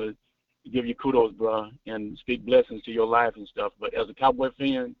just want to give you kudos, bro, and speak blessings to your life and stuff. But as a Cowboy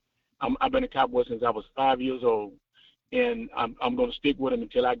fan, I've been a Cowboy since I was 5 years old, and I'm going to stick with them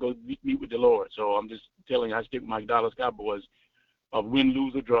until I go meet with the Lord. So I'm just telling you, I stick with my Dallas Cowboys, win,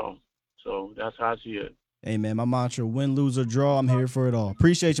 lose, or draw. So that's how I see it. Hey, man, my mantra, win, lose, or draw, I'm here for it all.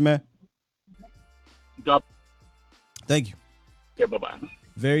 Appreciate you, man. Thank you. Yeah, bye-bye.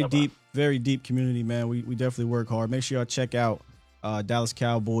 Very deep community, man. We definitely work hard. Make sure y'all check out Dallas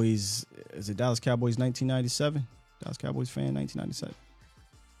Cowboys. Is it Dallas Cowboys 1997? Dallas Cowboys fan 1997.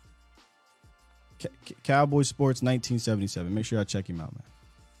 Cowboys Sports 1977. Make sure y'all check him out, man.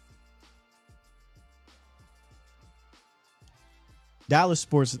 Dallas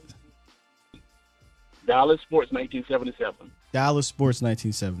Sports 1977. Dallas Sports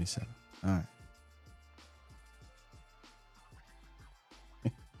 1977. All right.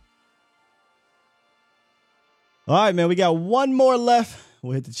 All right, man. We got one more left.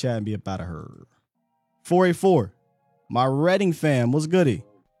 We'll hit the chat and be about a her. 484. My Reading fam. What's goody?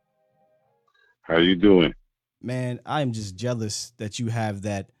 How you doing? Man, I am just jealous that you have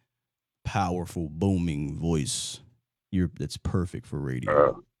that powerful, booming voice. That's perfect for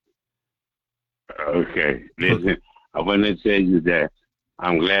radio. Okay. Listen, I want to tell you that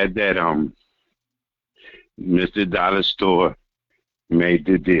I'm glad that Mr. Dollar Store made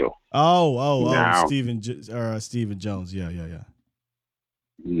the deal. Now, Stephen Jones. Yeah.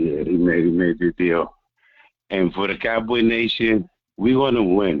 yeah, he made the deal. And for the Cowboy Nation, we're gonna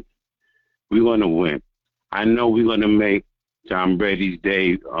win. We're gonna win. I know we're gonna make Tom Brady's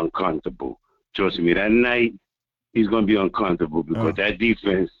day uncomfortable. Trust me, that night he's gonna be uncomfortable because that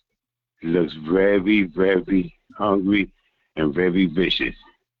defense looks very, very hungry and very vicious.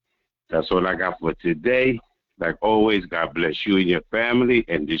 That's all I got for today. Like always, God bless you and your family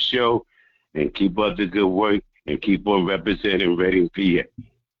and the show, and keep up the good work and keep on representing Reading, PA.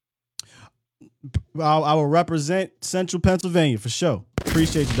 I will represent Central Pennsylvania for sure.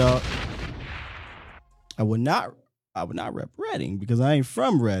 Appreciate you, dog. I would not rep Reading because I ain't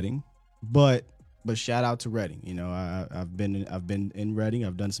from Reading, but shout out to Reading. You know, I've been in Reading.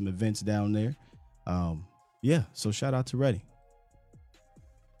 I've done some events down there. Yeah, so shout out to Reading.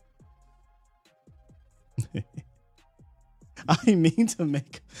 I didn't mean to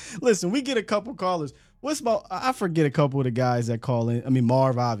make. Listen, we get a couple callers. I forget a couple of the guys that call in. I mean,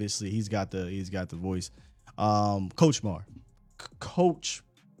 Marv, obviously, he's got the voice. Coach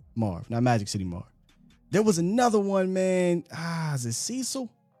Marv, not Magic City Marv. There was another one, man. Is it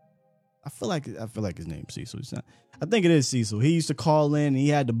Cecil? I feel like his name's Cecil. It's not. I think it is Cecil. He used to call in and he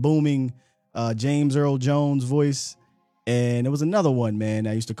had the booming James Earl Jones voice. And there was another one, man,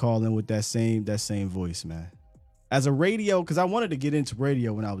 that used to call in with that same voice, man. As a radio, because I wanted to get into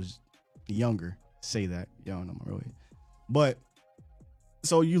radio when I was younger. Say that. Y'all know my really. But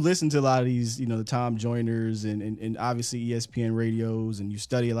so you listen to a lot of these, you know, the Tom Joyners and obviously ESPN radios, and you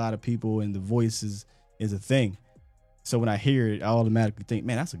study a lot of people, and the voice is a thing. So when I hear it, I automatically think,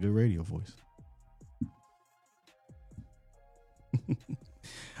 man, that's a good radio voice.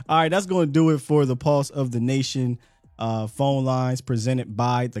 All right, that's going to do it for the Pulse of the Nation phone lines presented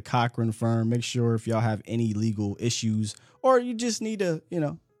by the Cochran Firm. Make sure if y'all have any legal issues or you just need to, you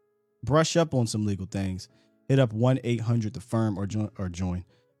know, brush up on some legal things, hit up 1-800-THE-FIRM or join.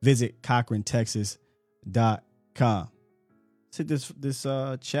 Visit CochranTexas.com. Let's hit this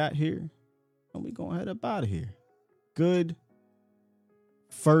chat here, and we going to head up out of here. Good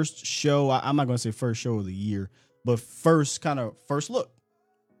first show. I'm not going to say first show of the year, but first look,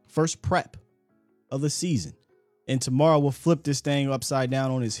 first prep of the season. And tomorrow we'll flip this thing upside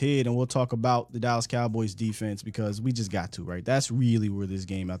down on his head, and we'll talk about the Dallas Cowboys defense because we just got to, right? That's really where this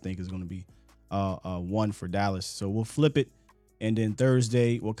game, I think, is going to be won for Dallas. So we'll flip it, and then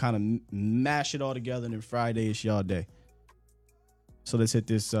Thursday we'll kind of mash it all together, and then Friday is y'all day. So let's hit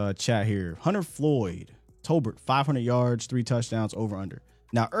this chat here. Hunter Floyd, Tolbert, 500 yards, 3 touchdowns, over under.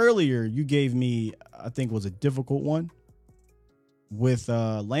 Now, earlier you gave me, I think, was a difficult one with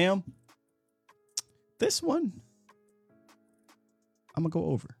Lamb. This one, I'm going to go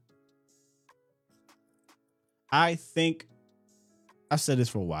over. I think, I've said this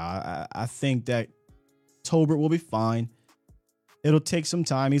for a while. I think that Tolbert will be fine. It'll take some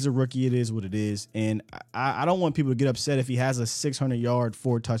time. He's a rookie. It is what it is. And I don't want people to get upset if he has a 600-yard,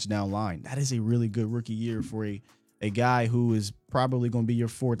 4-touchdown line. That is a really good rookie year for a guy who is probably going to be your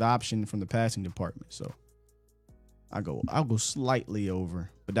fourth option from the passing department. So I'll go slightly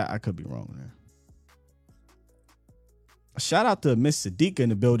over, but I could be wrong there. A shout out to Miss Sadiqa in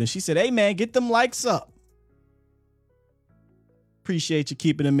the building. She said, hey, man, get them likes up. Appreciate you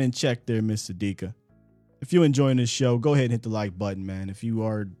keeping them in check there, Miss Sadiqa. If you're enjoying this show, go ahead and hit the like button, man. If you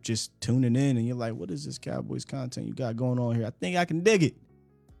are just tuning in and you're like, what is this Cowboys content you got going on here? I think I can dig it.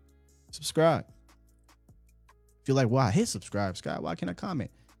 Subscribe. If you're like, well, I hit subscribe, Scott. Why can't I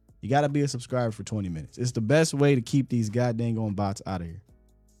comment? You got to be a subscriber for 20 minutes. It's the best way to keep these goddamn bots out of here.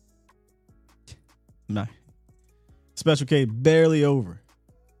 Nah. Special K, barely over.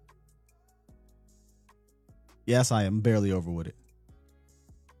 Yes, I am barely over with it.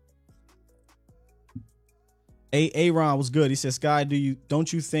 Aaron was good. He said, Sky,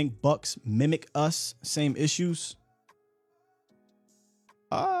 don't you think Bucks mimic us? Same issues?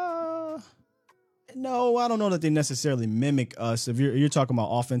 No, I don't know that they necessarily mimic us. If you're talking about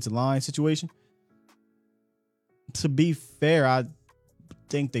offensive line situation, to be fair, I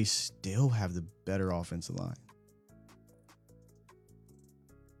think they still have the better offensive line.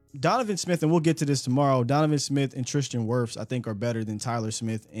 Donovan Smith, and we'll get to this tomorrow, Donovan Smith and Tristan Wirfs, I think, are better than Tyler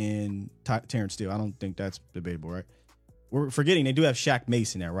Smith and Terrence Steele. I don't think that's debatable, right? We're forgetting they do have Shaq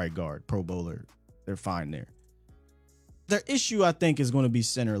Mason at right guard, Pro Bowler. They're fine there. Their issue, I think, is going to be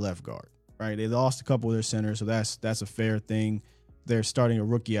center left guard, right? They lost a couple of their centers, so that's a fair thing. They're starting a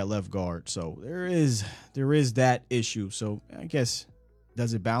rookie at left guard, so there is that issue. So I guess,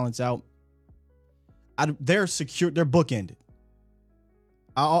 does it balance out? They're secure. They're bookended.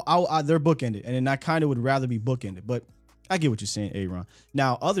 They're bookended, and then I kind of would rather be bookended. But I get what you're saying, Aaron.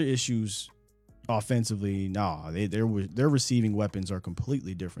 Now, other issues offensively, their receiving weapons are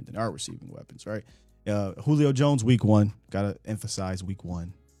completely different than our receiving weapons, right? Julio Jones, week 1. Gotta emphasize week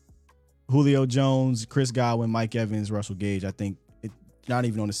 1. Julio Jones, Chris Godwin, Mike Evans, Russell Gage. I think it's not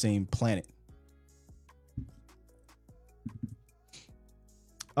even on the same planet.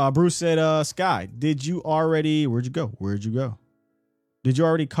 Bruce said, Sky, where'd you go? Did you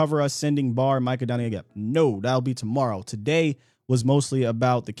already cover us sending Barr and Micah Donnie again? No, that'll be tomorrow. Today was mostly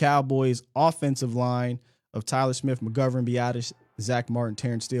about the Cowboys' offensive line of Tyler Smith, McGovern, Biadasz, Zach Martin,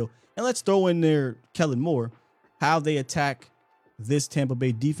 Terrence Steele. And let's throw in there Kellen Moore, how they attack this Tampa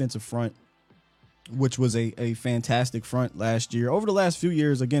Bay defensive front, which was a fantastic front last year, over the last few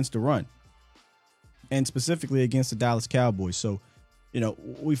years against the run, and specifically against the Dallas Cowboys. So,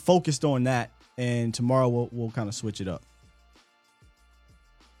 we focused on that, and tomorrow we'll kind of switch it up.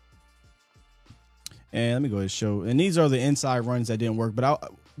 And let me go ahead and show. And these are the inside runs that didn't work.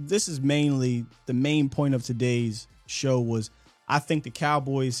 But this is mainly the main point of today's show was I think the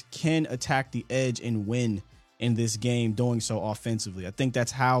Cowboys can attack the edge and win in this game doing so offensively. I think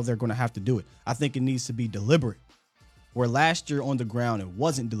that's how they're going to have to do it. I think it needs to be deliberate. Where last year on the ground, it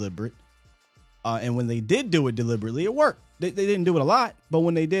wasn't deliberate. And when they did do it deliberately, it worked. They didn't do it a lot, but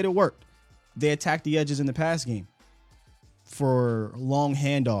when they did, it worked. They attacked the edges in the pass game for long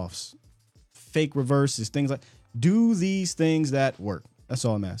handoffs, fake reverses, things like do these things that work. That's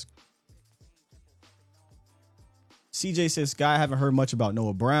all I'm asking. CJ says, Sky, I haven't heard much about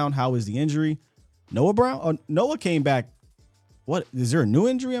Noah Brown. How is the injury? Noah Brown? Noah came back. What? Is there a new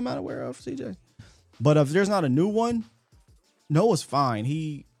injury I'm not aware of, CJ? But if there's not a new one, Noah's fine.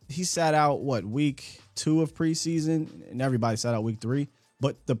 He sat out, week 2 of preseason, and everybody sat out week 3.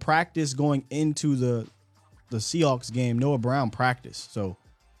 But the practice going into the Seahawks game, Noah Brown practiced. So,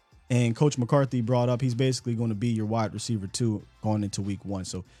 and Coach McCarthy brought up he's basically going to be your wide receiver 2 going into week 1.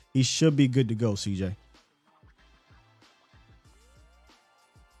 So he should be good to go, CJ.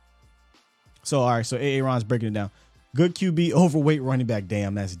 So, all right. So Aaron's breaking it down. Good QB, overweight running back.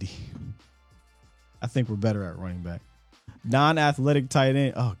 Damn, that's deep. I think we're better at running back. Non-athletic tight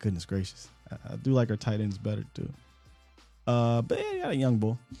end. Oh, goodness gracious. I do like our tight ends better, too. But yeah, you got a young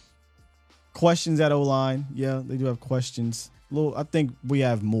bull. Questions at O-line. Yeah, they do have questions. I think we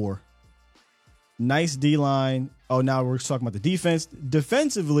have more. Nice D-line. Oh, now we're talking about the defense.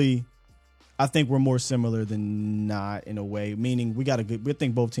 Defensively, I think we're more similar than not in a way, meaning we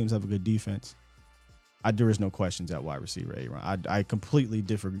think both teams have a good defense. There is no questions at wide receiver, Aaron. I completely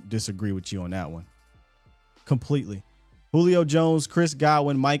disagree with you on that one. Completely. Julio Jones, Chris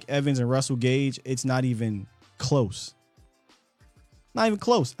Godwin, Mike Evans, and Russell Gage. It's not even close. Not even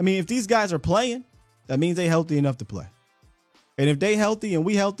close. I mean, if these guys are playing, that means they're healthy enough to play. And if they healthy and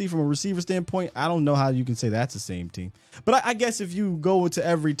we healthy from a receiver standpoint, I don't know how you can say that's the same team. But I guess if you go to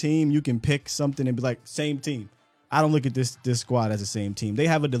every team, you can pick something and be like, same team. I don't look at this squad as the same team. They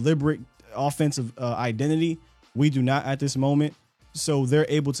have a deliberate offensive identity. We do not at this moment. So they're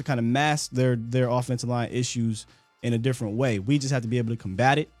able to kind of mask their offensive line issues in a different way. We just have to be able to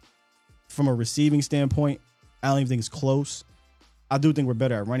combat it. From a receiving standpoint, I don't even think it's close. I do think we're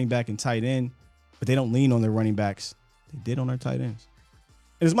better at running back and tight end, but they don't lean on their running backs. They did on their tight ends.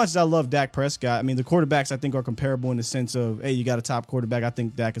 And as much as I love Dak Prescott, I mean, the quarterbacks I think are comparable in the sense of, hey, you got a top quarterback. I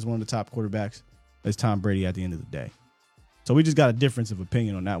think Dak is one of the top quarterbacks. It's Tom Brady at the end of the day. So we just got a difference of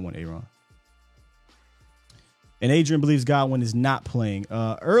opinion on that one, Aaron. And Adrian believes Godwin is not playing.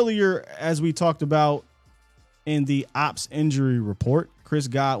 Earlier, as we talked about in the ops injury report, Chris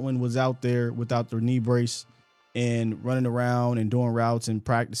Godwin was out there without their knee brace and running around and doing routes and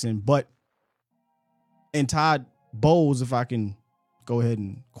practicing. And Todd Bowles, if I can go ahead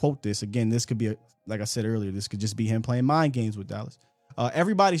and quote this again, this could be, like I said earlier, this could just be him playing mind games with Dallas.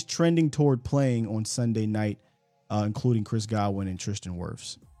 Everybody's trending toward playing on Sunday night, including Chris Godwin and Tristan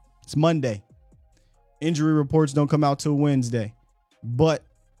Wirfs. It's Monday. Injury reports don't come out till Wednesday, but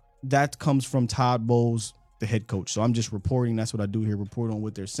that comes from Todd Bowles, the head coach. So I'm just reporting. That's what I do here, report on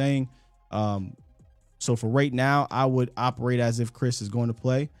what they're saying. So for right now, I would operate as if Chris is going to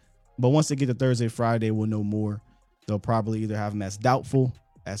play. But once they get to Thursday, Friday, we'll know more. They'll probably either have him as doubtful,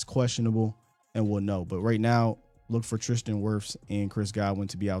 as questionable, and we'll know. But right now, look for Tristan Wirfs and Chris Godwin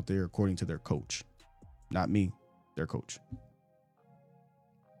to be out there according to their coach. Not me, their coach.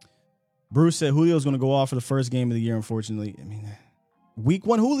 Bruce said Julio's going to go off for the first game of the year, unfortunately. I mean, week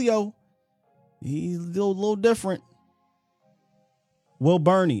 1 Julio, he's a little different. Will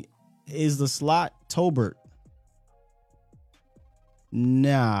Burney, is the slot Tolbert?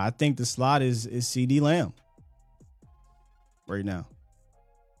 Nah, I think the slot is CD Lamb right now.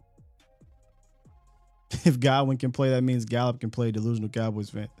 If Godwin can play, that means Gallup can play. Delusional Cowboys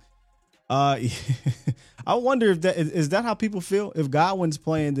fan. I wonder if that is that how people feel. If Godwin's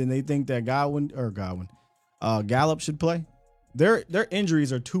playing, then they think that Gallup should play. Their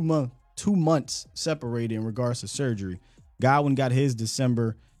injuries are 2 months separated in regards to surgery. Godwin got his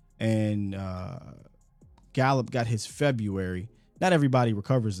December, and Gallup got his February. Not everybody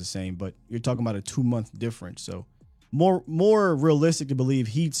recovers the same, but you're talking about a 2-month difference. So more realistic to believe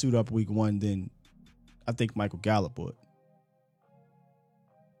he'd suit up week 1 than I think Michael Gallup would.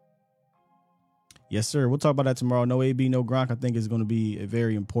 Yes, sir. We'll talk about that tomorrow. No AB, no Gronk. I think is going to be a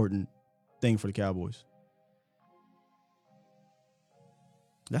very important thing for the Cowboys.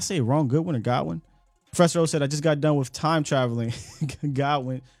 Did I say wrong? Goodwin or Godwin? Professor O said, I just got done with time traveling.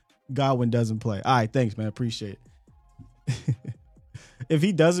 Godwin doesn't play. All right, thanks, man. Appreciate it. If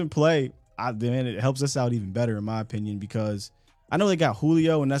he doesn't play, then it helps us out even better, in my opinion, because I know they got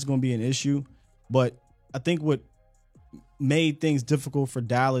Julio, and that's going to be an issue. But I think what made things difficult for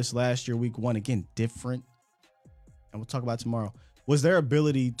Dallas last year, week 1, again, different, and we'll talk about it tomorrow, was their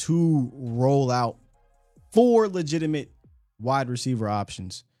ability to roll out 4 legitimate wide receiver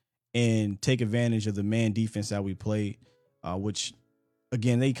options and take advantage of the man defense that we played, which,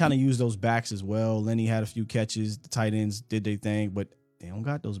 again, they kind of use those backs as well. Lenny had a few catches. The tight ends did their thing, but they don't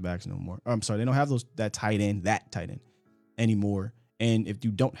got those backs no more. I'm sorry, they don't have that tight end anymore. And if you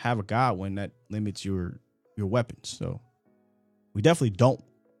don't have a Godwin, that limits your weapons. So we definitely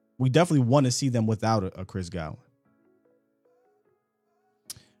want to see them without a Chris Godwin.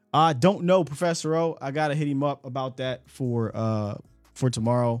 I don't know, Professor O. I gotta hit him up about that for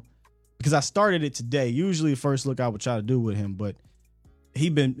tomorrow, because I started it today. Usually the first look I would try to do with him, but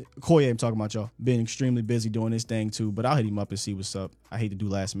Koye, I'm talking about, y'all, been extremely busy doing his thing too, but I'll hit him up and see what's up. I hate to do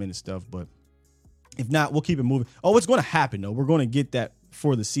last minute stuff, but if not, we'll keep it moving. Oh, it's going to happen though. We're going to get that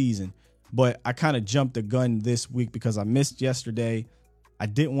for the season, but I kind of jumped the gun this week because I missed yesterday. I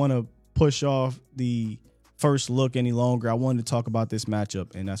didn't want to push off the first look any longer. I wanted to talk about this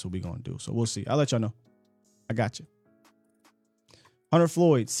matchup, and that's what we're going to do. So we'll see. I'll let y'all know. I got you. Hunter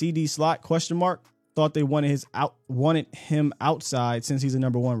Floyd, CD slot, ? Thought they wanted him outside since he's a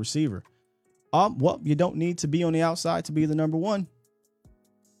number 1 receiver. Well, you don't need to be on the outside to be the number 1.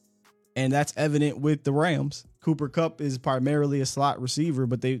 And that's evident with the Rams. Cooper Kupp is primarily a slot receiver,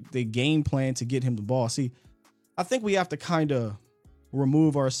 but they game plan to get him the ball. See, I think we have to kind of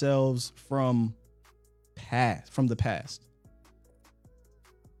remove ourselves from the past.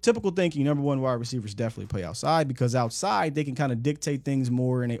 Typical thinking, number 1 wide receivers definitely play outside, because outside they can kind of dictate things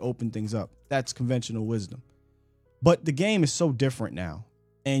more and they open things up. That's conventional wisdom. But the game is so different now.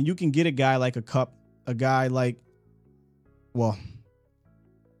 And you can get a guy like a Kupp, a guy like, well,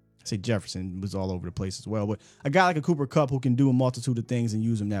 I say Jefferson was all over the place as well, but a guy like a Cooper Kupp who can do a multitude of things and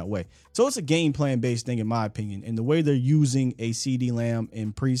use them that way. So it's a game plan based thing, in my opinion. And the way they're using a CD Lamb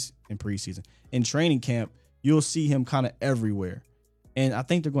in preseason, in training camp, you'll see him kind of everywhere. And I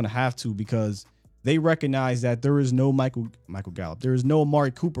think they're going to have to, because they recognize that there is no Michael Gallup. There is no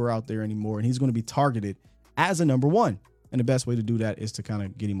Amari Cooper out there anymore, and he's going to be targeted as a number 1. And the best way to do that is to kind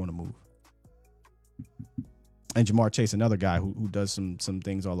of get him on the move. And Jamar Chase, another guy who does some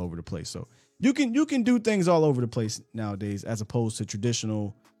things all over the place. So you can do things all over the place nowadays, as opposed to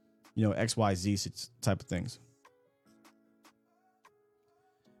traditional, XYZ type of things.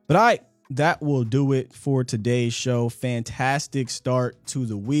 But all right, that will do it for today's show. Fantastic start to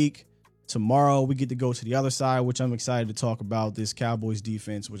the week. Tomorrow we get to go to the other side, which I'm excited to talk about, this Cowboys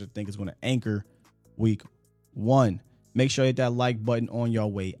defense, which I think is going to anchor week 1. Make sure you hit that like button on your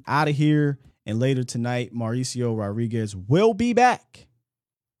way out of here. And later tonight, Mauricio Rodriguez will be back.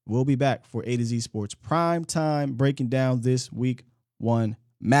 We'll be back for A to Z Sports Prime Time, breaking down this week 1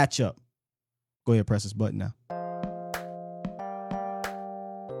 matchup. Go ahead, press this button now.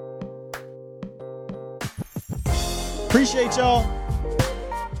 Appreciate y'all.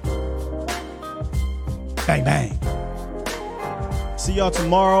 Bang, bang. See y'all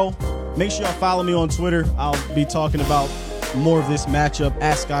tomorrow. Make sure y'all follow me on Twitter. I'll be talking about more of this matchup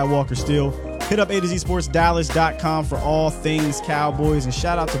at Skywalker Steel. Hit up A2ZSportsDallas.com for all things Cowboys. And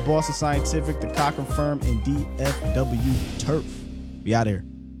shout out to Boston Scientific, the Cochran Firm, and DFW Turf. Be out here.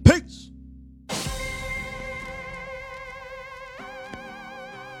 Peace.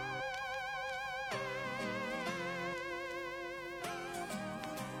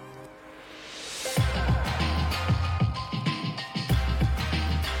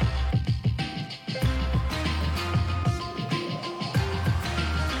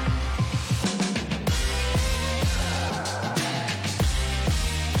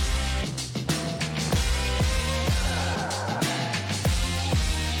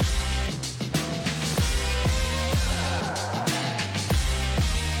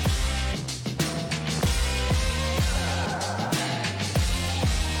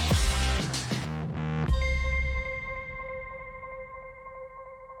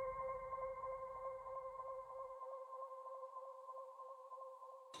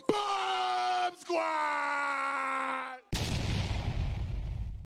 Squad!